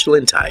brands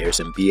Michelin Tires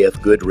and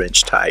BF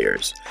Goodwrench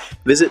Tires.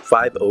 Visit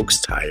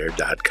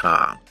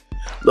 5oakstire.com.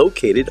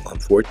 Located on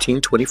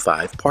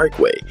 1425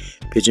 Parkway,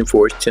 Pigeon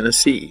Forge,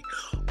 Tennessee,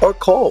 or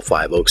call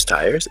 5 Oaks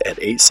Tires at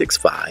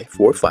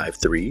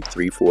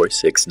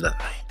 865-453-3469.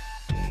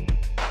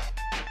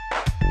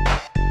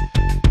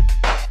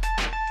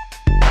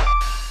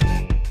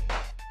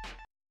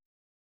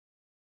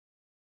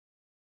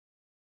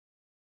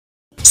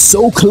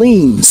 So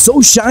clean,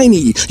 so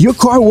shiny, your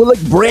car will look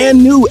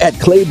brand new at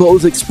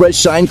Claybo's Express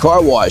Shine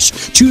Car Wash.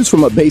 Choose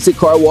from a basic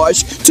car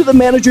wash to the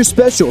manager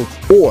special,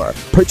 or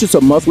purchase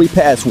a monthly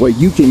pass where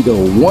you can go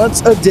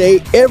once a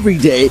day, every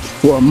day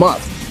for a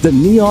month. The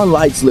neon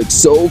lights look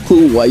so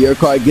cool while your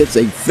car gets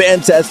a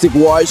fantastic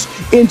wash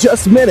in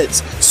just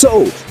minutes.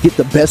 So, get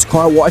the best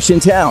car wash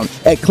in town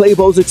at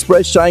Claybo's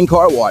Express Shine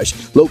Car Wash,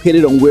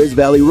 located on Wears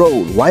Valley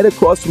Road, right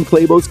across from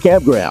Claybo's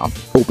Campground.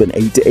 Open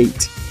 8 to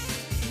 8.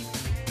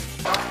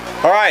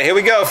 All right, here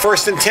we go.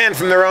 1st and 10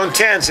 from their own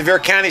 10. Sevier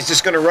County's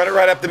just going to run it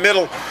right up the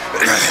middle.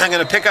 I'm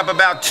going to pick up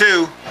about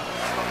 2.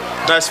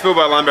 Nice fill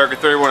by linebacker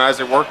 31,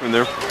 Isaac Workman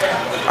there.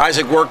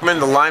 Isaac Workman,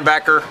 the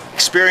linebacker,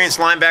 experienced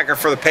linebacker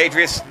for the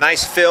Patriots.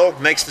 Nice fill,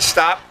 makes the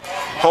stop,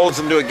 holds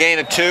them to a gain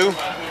of 2.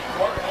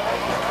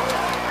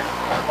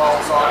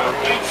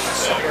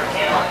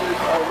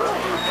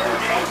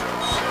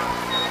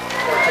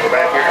 So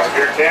back here in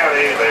Sevier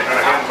County, they're going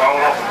to hand the ball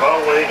off to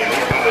Bowling, and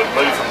he's going to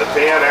move from the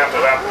 10 out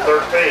to about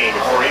the 13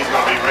 before he's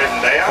going to be ridden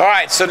down. All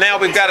right, so now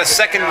we've got a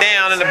second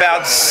down and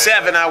about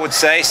 7, I would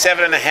say,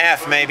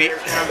 7.5 maybe.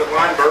 The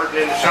line burden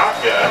in the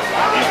shotgun.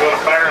 He's going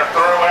to fire a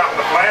throw out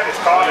in the flat. It's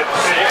caught at the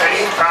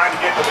 15, trying to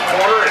get to the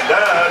corner, and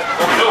does.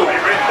 Before he's going to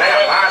be ridden down.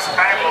 Nice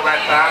tackle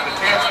that time. The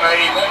 10's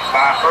made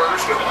by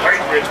Hurst with the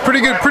Patriots.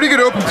 Pretty good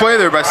open play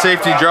there by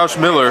safety Josh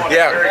Miller.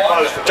 Yeah,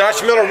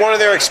 Josh Miller, one of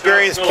their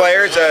experienced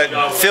players,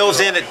 fills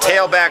in at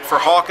tailback for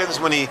Hawkins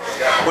when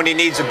he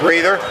needs a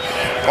breather.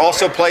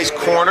 Also plays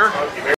corner.